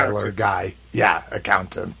filer guy. Yeah,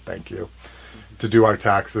 accountant. Thank you. To do our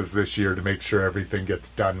taxes this year to make sure everything gets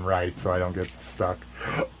done right, so I don't get stuck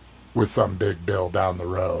with some big bill down the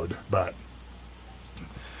road. But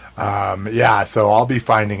so I'll be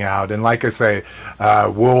finding out, and like I say,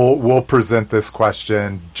 we'll present this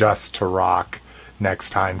question just to Rock next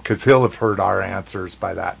time because he'll have heard our answers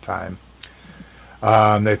by that time.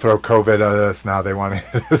 They throw COVID at us now; they want to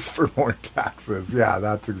hit us for more taxes. Yeah,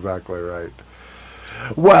 that's exactly right.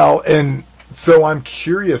 Well, and So I'm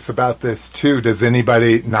curious about this too. Does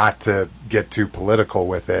anybody, not to get too political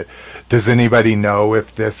with it, does anybody know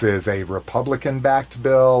if this is a Republican-backed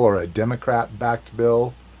bill or a Democrat-backed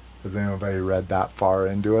bill? Has anybody read that far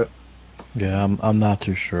into it? Yeah, I'm not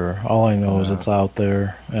too sure. All I know is it's out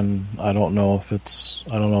there, and I don't know if it's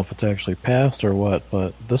actually passed or what.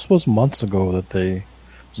 But this was months ago that they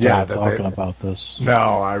started talking about this.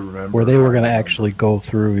 No, I remember where they were going to actually go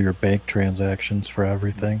through your bank transactions for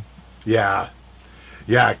everything. Yeah,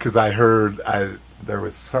 because I heard there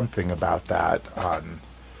was something about that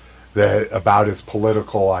about as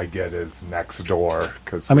political I get as next door.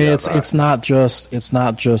 Because I mean, it's not just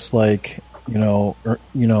like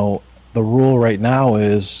the rule right now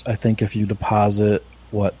is, I think if you deposit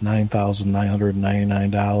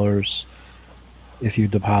 $9,999, if you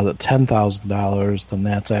deposit $10,000, then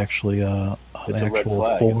that's actually an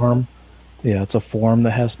actual form. Yeah, it's a form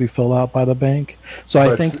that has to be filled out by the bank. So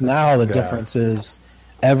I think now the difference is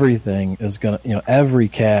everything is going to, every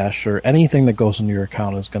cash or anything that goes into your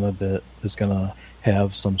account is going to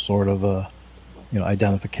have some sort of a,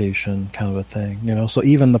 identification kind of a thing. So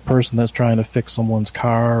even the person that's trying to fix someone's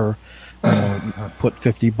car or put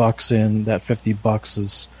 $50 in, that $50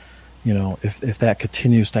 is, if that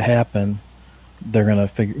continues to happen, they're gonna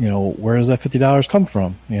figure, where does that $50 come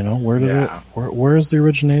from? Where is the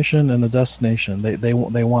origination and the destination? They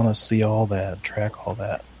want to see all that, track all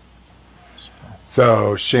that.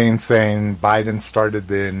 So Shane's saying Biden started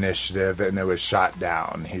the initiative and it was shot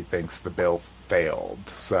down. He thinks the bill failed.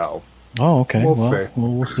 So, okay,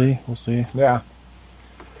 we'll see. We'll see. Yeah.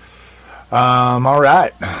 All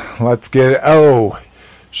right, let's get. Oh,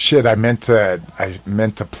 shit! I meant to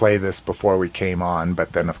play this before we came on,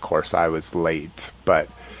 but then of course I was late. But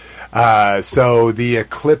so the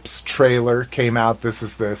Eclipse trailer came out. This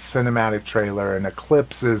is the cinematic trailer, and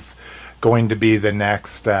Eclipse is going to be the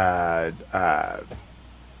next big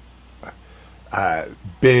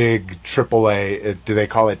AAA. Do they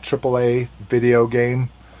call it AAA video game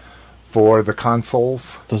for the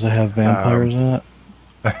consoles? Does it have vampires in it?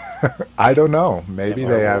 I don't know. Maybe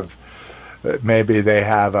they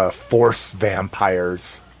have force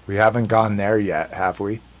vampires. We haven't gone there yet, have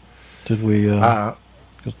we? Did we?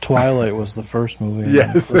 Because Twilight was the first movie.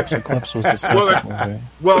 Yes. Eclipse was the second movie.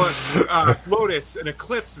 Well, Lotus, an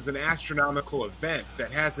eclipse is an astronomical event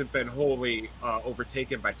that hasn't been wholly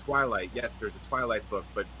overtaken by Twilight. Yes, there's a Twilight book,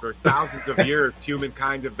 but for thousands of years,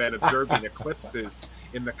 humankind have been observing eclipses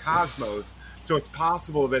in the cosmos. So it's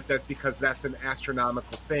possible that that's because that's an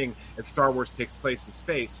astronomical thing, and Star Wars takes place in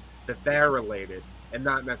space, that they're related, and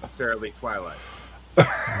not necessarily Twilight.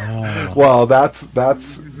 Well,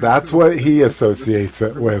 that's what he associates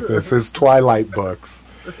it with, is his Twilight books,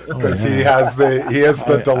 because he has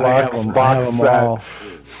the deluxe box set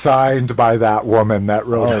signed by that woman that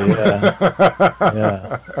wrote it.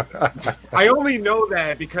 Yeah. I only know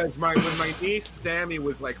that because when my niece Sammy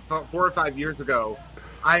was like 4 or 5 years ago,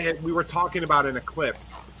 we were talking about an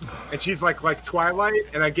eclipse, and she's like Twilight,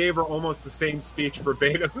 and I gave her almost the same speech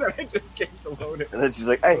verbatim that I just gave to Lotus. And then she's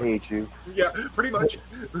like, I hate you. Yeah, pretty much.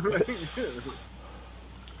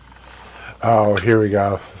 Oh, here we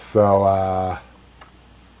go. So,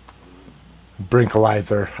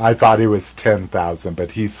 Brinkalizer, I thought he was 10,000,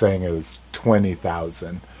 but he's saying it was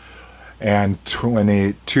 20,000. And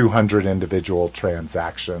 200 individual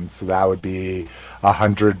transactions. So that would be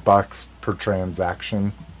 $100 per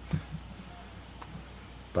transaction.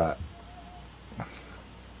 But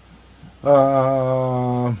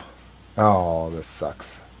oh, this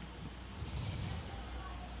sucks.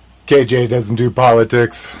 KJ doesn't do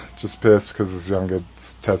politics. Just pissed because his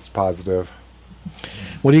youngest tested positive.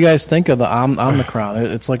 What do you guys think of the Omicron?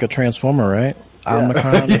 It's like a transformer, right?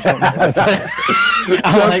 Omicron or something.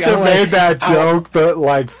 Justin made that joke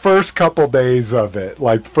the first couple days of it.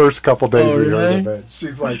 First couple days we heard of it.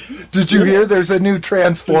 She's like, "Did you hear there's a new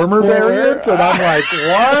Transformer variant?" And I'm like,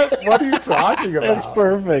 "What? What are you talking about?" It's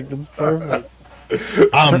perfect.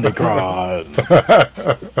 Omicron.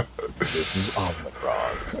 This is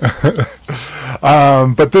Omicron.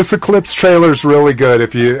 But this Eclipse trailer is really good.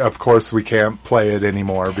 Of course, we can't play it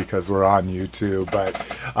anymore because we're on YouTube. But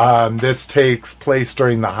this takes place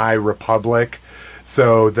during the High Republic.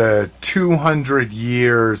 So the 200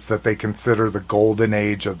 years that they consider the golden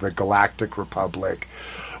age of the Galactic Republic,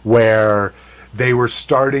 where they were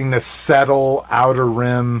starting to settle Outer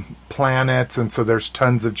Rim planets, and so there's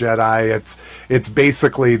tons of Jedi. It's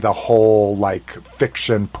basically the whole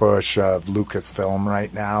fiction push of Lucasfilm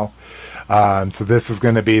right now. So this is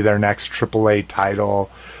going to be their next AAA title.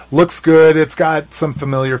 Looks good. It's got some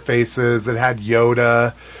familiar faces. It had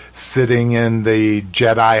Yoda sitting in the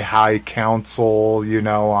Jedi High Council,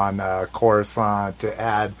 on Coruscant, to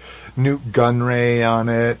add Newt Gunray on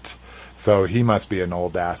it. So he must be an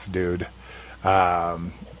old ass dude.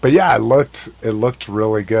 But yeah, it looked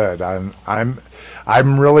really good. I'm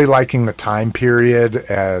really liking the time period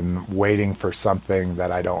and waiting for something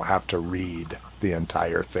that I don't have to read the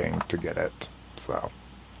entire thing to get it. So,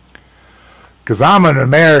 because I'm an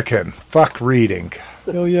American, fuck reading.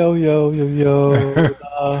 Yo yo yo yo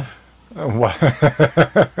yo.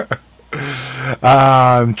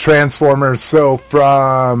 Transformers. So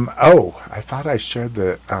from I thought I shared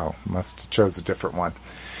must have chose a different one.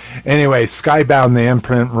 Anyway, Skybound, the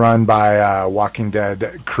imprint run by Walking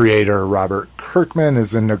Dead creator Robert Kirkman,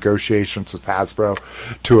 is in negotiations with Hasbro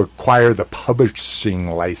to acquire the publishing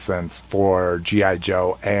license for G.I.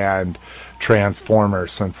 Joe and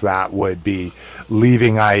Transformers, since that would be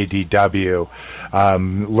leaving IDW.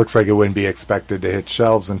 Looks like it wouldn't be expected to hit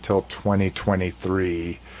shelves until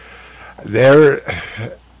 2023.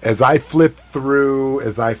 As I flip through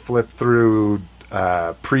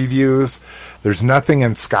previews, there's nothing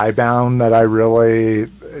in Skybound that I really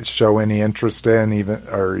show any interest in,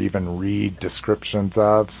 even read descriptions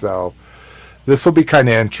of. So this will be kind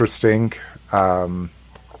of interesting.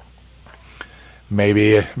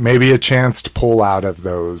 Maybe a chance to pull out of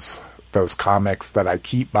those comics that I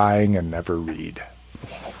keep buying and never read.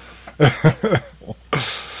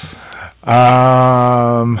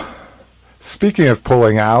 Speaking of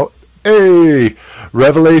pulling out,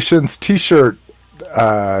 Revelations t-shirt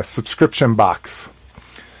subscription box.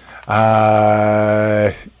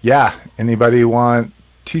 Anybody want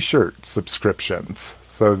t-shirt subscriptions?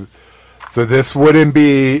 So this wouldn't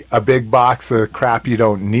be a big box of crap you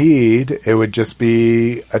don't need. It would just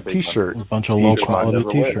be a t-shirt. A bunch of low quality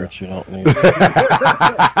t-shirts you don't need.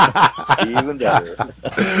 Even better.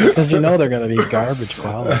 Because they're going to be garbage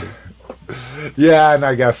quality. Yeah, and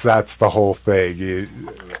I guess that's the whole thing.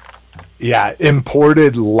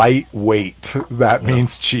 Imported lightweight. That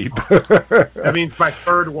means cheap. That means by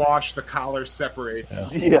third wash, the collar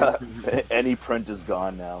separates. Yeah, any print is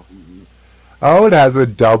gone now. Oh, it has a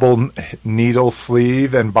double needle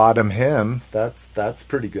sleeve and bottom hem. That's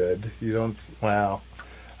pretty good. You don't... Wow.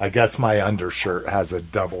 I guess my undershirt has a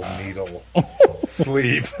double needle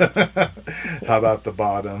sleeve. How about the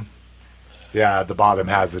bottom? Yeah, the bottom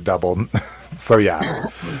has a double... So, yeah.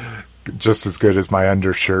 Just as good as my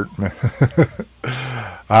undershirt.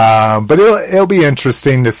 But it'll be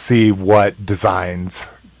interesting to see what designs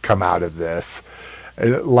come out of this.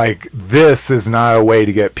 Like, this is not a way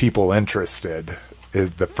to get people interested.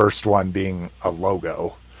 Is the first one being a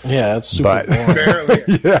logo. Yeah, it's super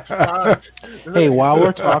boring. Yeah. Hey, while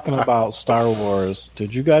we're talking about Star Wars,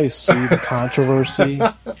 did you guys see the controversy?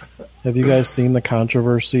 Have you guys seen the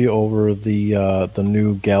controversy over the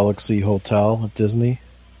new Galaxy Hotel at Disney?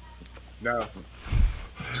 No.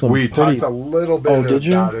 We talked a little bit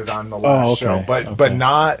about it on the last show, but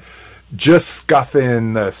not just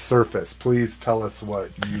scuffing the surface. Please tell us what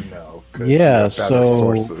you know. Yeah,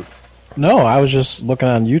 sources. No, I was just looking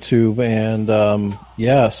on YouTube, and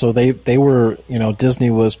so they were, Disney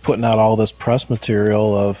was putting out all this press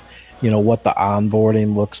material of, what the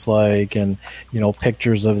onboarding looks like, and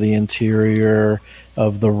pictures of the interior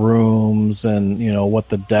of the rooms, and what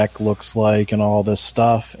the deck looks like, and all this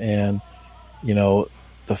stuff, and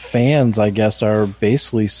the fans, I guess, are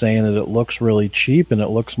basically saying that it looks really cheap, and it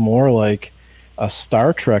looks more like a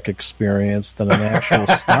Star Trek experience than an actual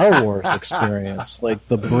Star Wars experience. Like,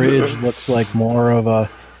 the bridge looks like more of a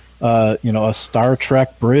Star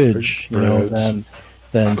Trek bridge, than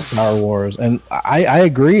Star Wars. And I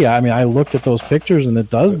agree. I mean, I looked at those pictures, and it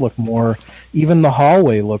does look more. Even the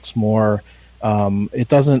hallway looks more. It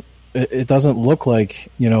doesn't look like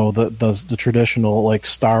the traditional like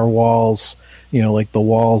Star walls. Like the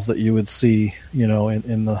walls that you would see, in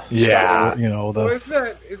the Star, Well,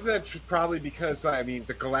 isn't that probably because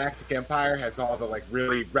the Galactic Empire has all the like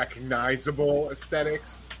really recognizable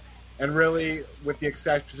aesthetics, and really with the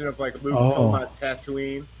exception of like Luke's home on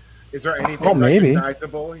Tatooine, is there anything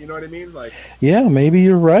recognizable? You know what I mean? Like, yeah, maybe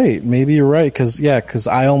you're right. Because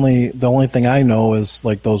the only thing I know is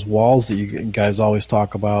like those walls that you guys always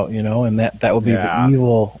talk about, and that would be the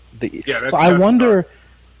evil. So I wonder.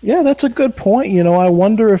 Yeah, that's a good point. I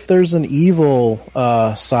wonder if there's an evil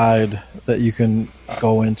side that you can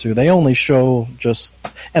go into. They only show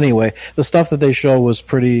anyway, the stuff that they show was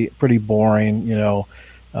pretty boring,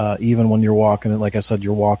 even when you're walking, like I said,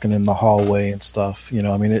 you're walking in the hallway and stuff,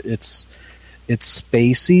 it's it's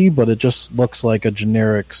spacey, but it just looks like a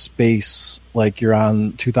generic space, like you're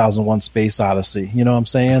on 2001 Space Odyssey. You know what I'm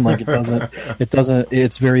saying? Like it doesn't,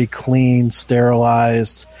 it's very clean,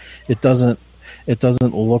 sterilized. It doesn't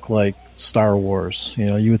look like Star Wars. You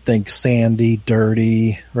know, you would think sandy,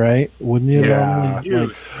 dirty, right? Wouldn't you? Yeah.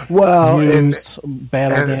 Like, well, used,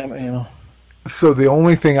 battle dam, you know. So the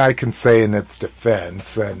only thing I can say in its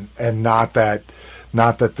defense, and not that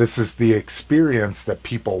this is the experience that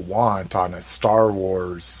people want on a Star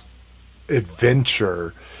Wars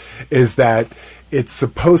adventure, is that it's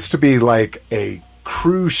supposed to be like a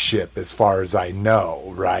cruise ship, as far as I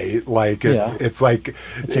know, right? Like it's like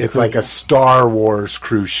a Star Wars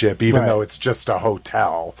cruise ship, even though it's just a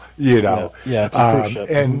hotel, you know. Yeah, it's a cruise ship.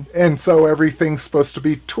 And so everything's supposed to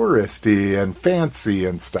be touristy and fancy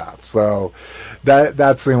and stuff. So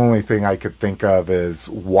that's the only thing I could think of is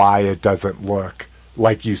why it doesn't look,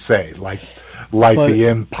 like you say, like the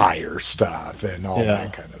Empire stuff and all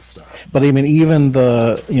that kind of stuff. But I mean, even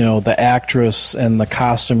the actress and the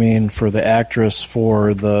costuming for the actress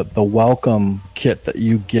for the welcome kit that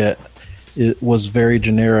you get, it was very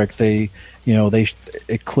generic. It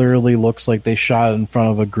clearly looks like they shot it in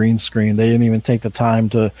front of a green screen. They didn't even take the time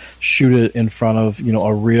to shoot it in front of,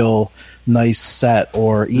 a real nice set,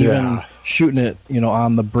 or even shooting it,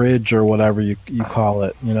 on the bridge or whatever you call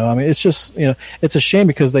it. I mean, it's just, it's a shame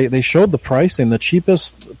because they showed the pricing. The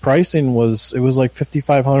cheapest pricing was like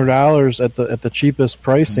 $5,500 at the cheapest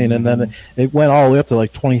pricing, and then it went all the way up to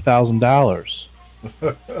like $20,000.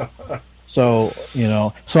 So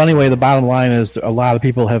anyway, the bottom line is a lot of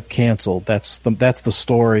people have canceled. That's the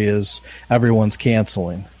story, is everyone's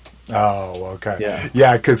canceling. Oh, okay.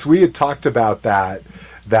 Yeah, because we had talked about that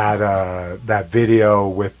video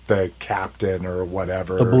with the captain or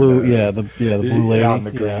whatever. The blue lady on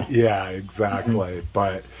the green. Yeah, exactly. Mm-hmm.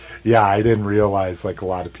 But I didn't realize like a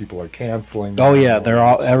lot of people are canceling. Oh yeah,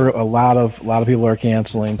 a lot of people are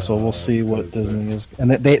canceling. So we'll see what Disney is.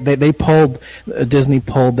 And Disney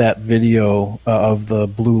pulled that video of the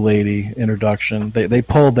blue lady introduction. They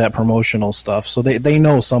pulled that promotional stuff. So they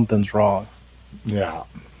know something's wrong. Yeah.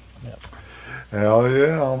 Hell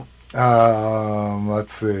yeah.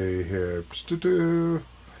 Let's see here.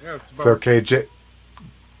 Yeah, it's so KJ.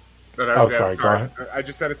 Sorry. Go ahead. I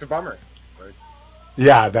just said it's a bummer.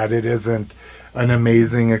 Yeah, that it isn't an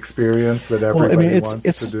amazing experience that everybody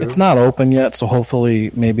wants to do. It's not open yet, so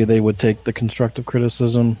hopefully maybe they would take the constructive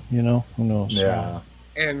criticism. Who knows? Yeah.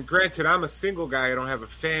 And granted, I'm a single guy. I don't have a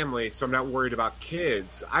family, so I'm not worried about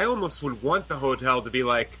kids. I almost would want the hotel to be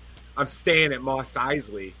like, I'm staying at Mos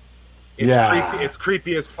Eisley. It's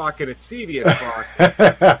creepy as fuck and it's seedy as fuck.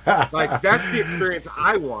 Like, that's the experience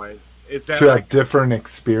I want. Is that to have different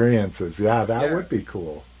experiences? Yeah, that would be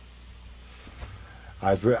cool.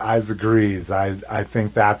 Eyes agrees. I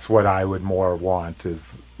think that's what I would more want,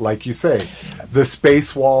 is like you say, the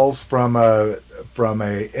space walls from a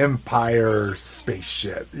Empire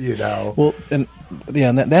spaceship. Well, and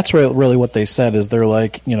that's really what they said, is they're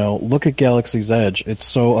like, look at Galaxy's Edge. It's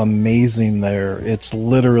so amazing there. It's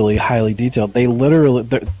literally highly detailed. They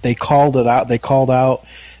called it out. They called out,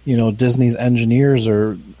 Disney's engineers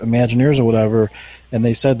or Imagineers or whatever, and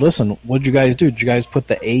they said, listen, what did you guys do? Did you guys put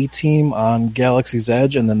the A team on Galaxy's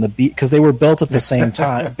Edge and then the B? Because they were built at the same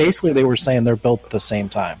time. Basically, they were saying they're built at the same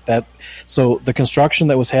time. So the construction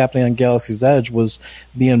that was happening on Galaxy's Edge was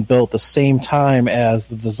being built at the same time as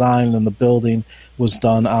the design and the building was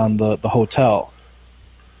done on the hotel.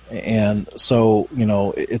 And so,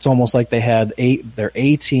 it's almost like they had their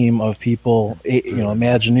A team of people,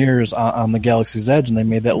 Imagineers on the Galaxy's Edge, and they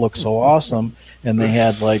made that look so awesome. And they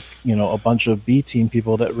had a bunch of B team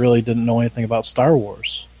people that really didn't know anything about Star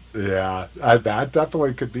Wars. Yeah, that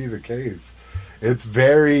definitely could be the case. It's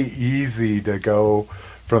very easy to go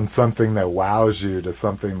from something that wows you to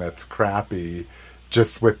something that's crappy,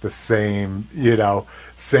 just with the same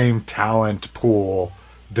talent pool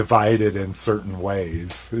divided in certain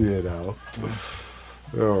ways,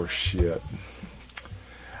 Oh shit.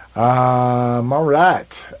 All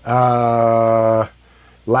right.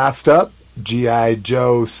 Last up, G.I.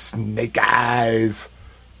 Joe Snake Eyes.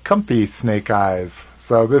 Comfy Snake Eyes.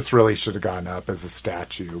 So this really should have gone up as a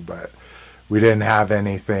statue, but we didn't have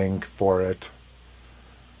anything for it.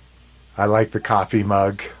 I like the coffee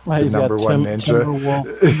mug. The number one ninja.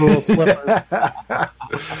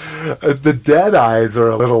 The dead eyes are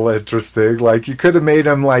a little interesting. Like, you could have made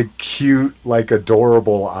them like cute, like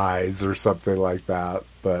adorable eyes or something like that.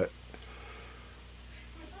 But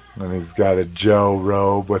and he's got a Joe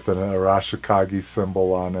robe with an Arashikage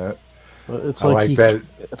symbol on it. It's like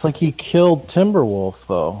it's like he killed Timberwolf,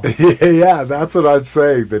 though. Yeah, that's what I'm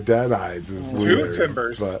saying. The Dead Eyes is weird. Two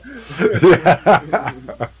Timbers. But, yeah.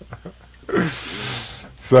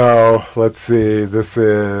 So let's see. This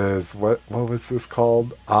is what was this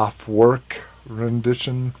called? Off Work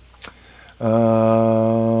rendition.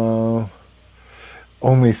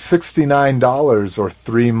 Only $69 or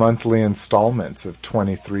 3 monthly installments of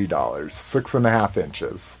 $23. 6.5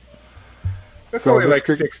 inches. That's only like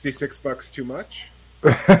 $66 too much.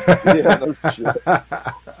 Yeah, no shit.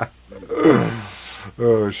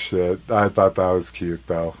 Oh shit! I thought that was cute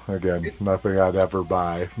though. Again, nothing I'd ever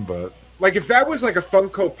buy, but like if that was like a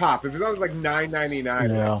Funko Pop, if that was like $9.99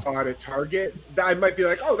 and I saw it at Target, I might be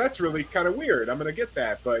like, oh, that's really kind of weird. I'm gonna get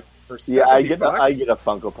that, but for $70, I get a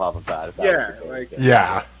Funko Pop of that.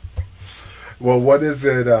 Yeah. Well, what is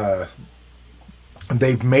it?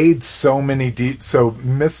 They've made so many So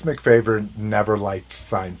Miss McFavor never liked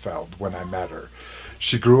Seinfeld when I met her.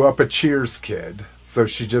 She grew up a Cheers kid, so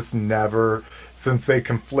she just never, since they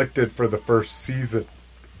conflicted for the first season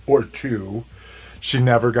or two, she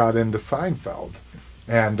never got into Seinfeld.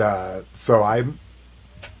 And so I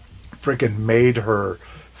freaking made her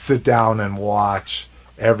sit down and watch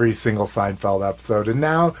every single Seinfeld episode. And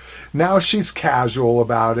now she's casual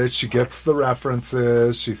about it. She gets the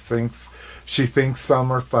references. She thinks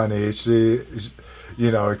some are funny. She,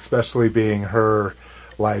 especially being her,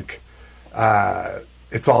 like,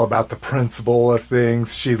 it's all about the principle of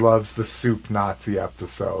things. She loves the Soup Nazi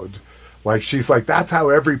episode. Like, she's like, that's how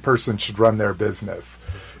every person should run their business.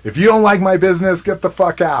 If you don't like my business, get the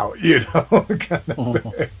fuck out, kind of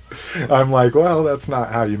thing. I'm like, well, that's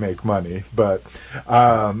not how you make money. But,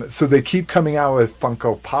 so they keep coming out with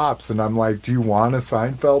Funko Pops, and I'm like, do you want a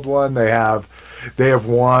Seinfeld one? They have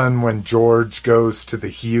one when George goes to the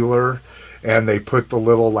healer, and they put the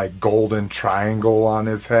little, like, golden triangle on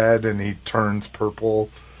his head, and he turns purple.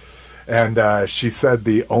 And she said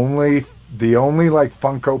the only like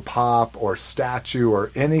Funko Pop or statue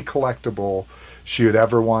or any collectible she would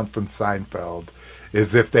ever want from Seinfeld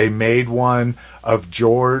is if they made one of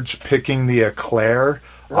George picking the eclair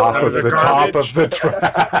off of the top of the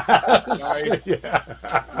trash. Yeah.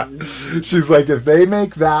 She's like, if they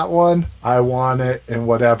make that one, I want it in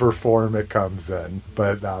whatever form it comes in.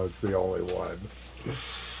 But that was the only one.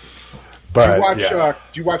 But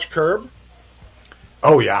do you watch Curb?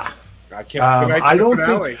 Oh yeah. I can't.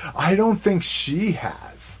 I don't think she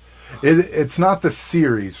has. It's not the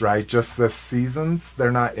series, right? Just the seasons.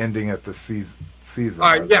 They're not ending at the season.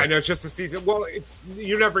 Yeah, no, it's just the season. Well,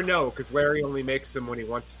 you never know because Larry only makes them when he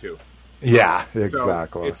wants to. Yeah,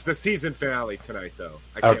 exactly. So it's the season finale tonight, though.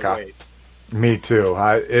 I can't wait. Me too.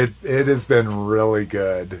 It has been really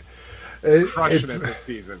good. Crushing it this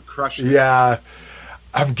season. Crushing it. Yeah,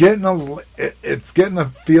 I'm getting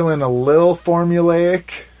feeling a little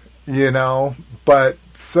formulaic. But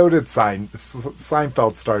so did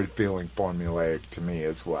Seinfeld started feeling formulaic to me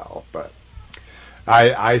as well. But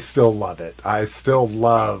I still love it. I still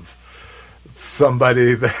love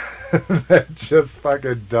somebody that just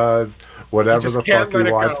fucking does whatever the fuck he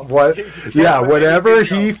wants. Whatever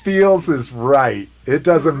he feels is right. It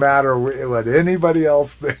doesn't matter what anybody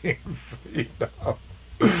else thinks.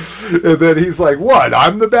 And then he's like, "What?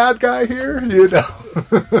 I'm the bad guy here?"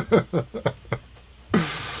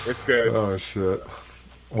 It's good. Oh, shit.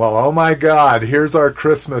 Well, oh my God, here's our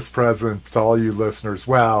Christmas present to all you listeners.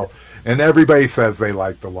 Well, and everybody says they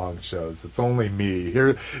like the long shows. It's only me.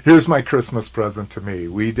 Here's my Christmas present to me.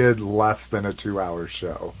 We did less than a 2-hour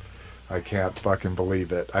show. I can't fucking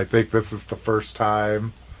believe it. I think this is the first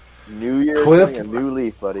time. New Year, Cliff, a new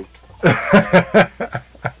leaf, buddy.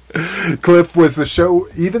 Cliff, was the show,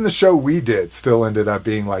 even the show we did still ended up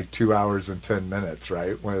being like 2 hours and 10 minutes,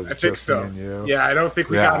 right? When it was just me and you. Yeah, I don't think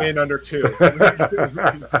we got in under 2.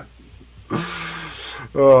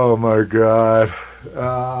 Oh my God.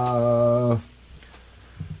 I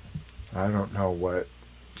don't know what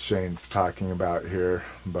Shane's talking about here,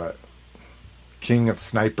 but King of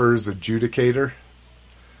Snipers Adjudicator.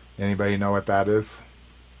 Anybody know what that is?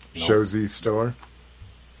 Nope. Shozy store.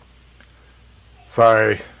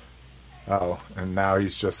 Sorry. Oh, and now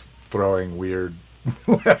he's just throwing weird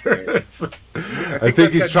letters. I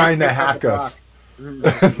think he's trying to hack us.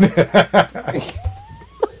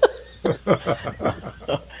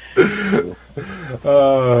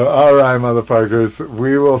 All right, motherfuckers.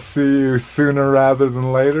 We will see you sooner rather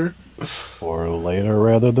than later. Or later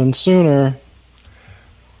rather than sooner.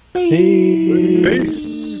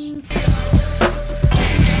 Peace.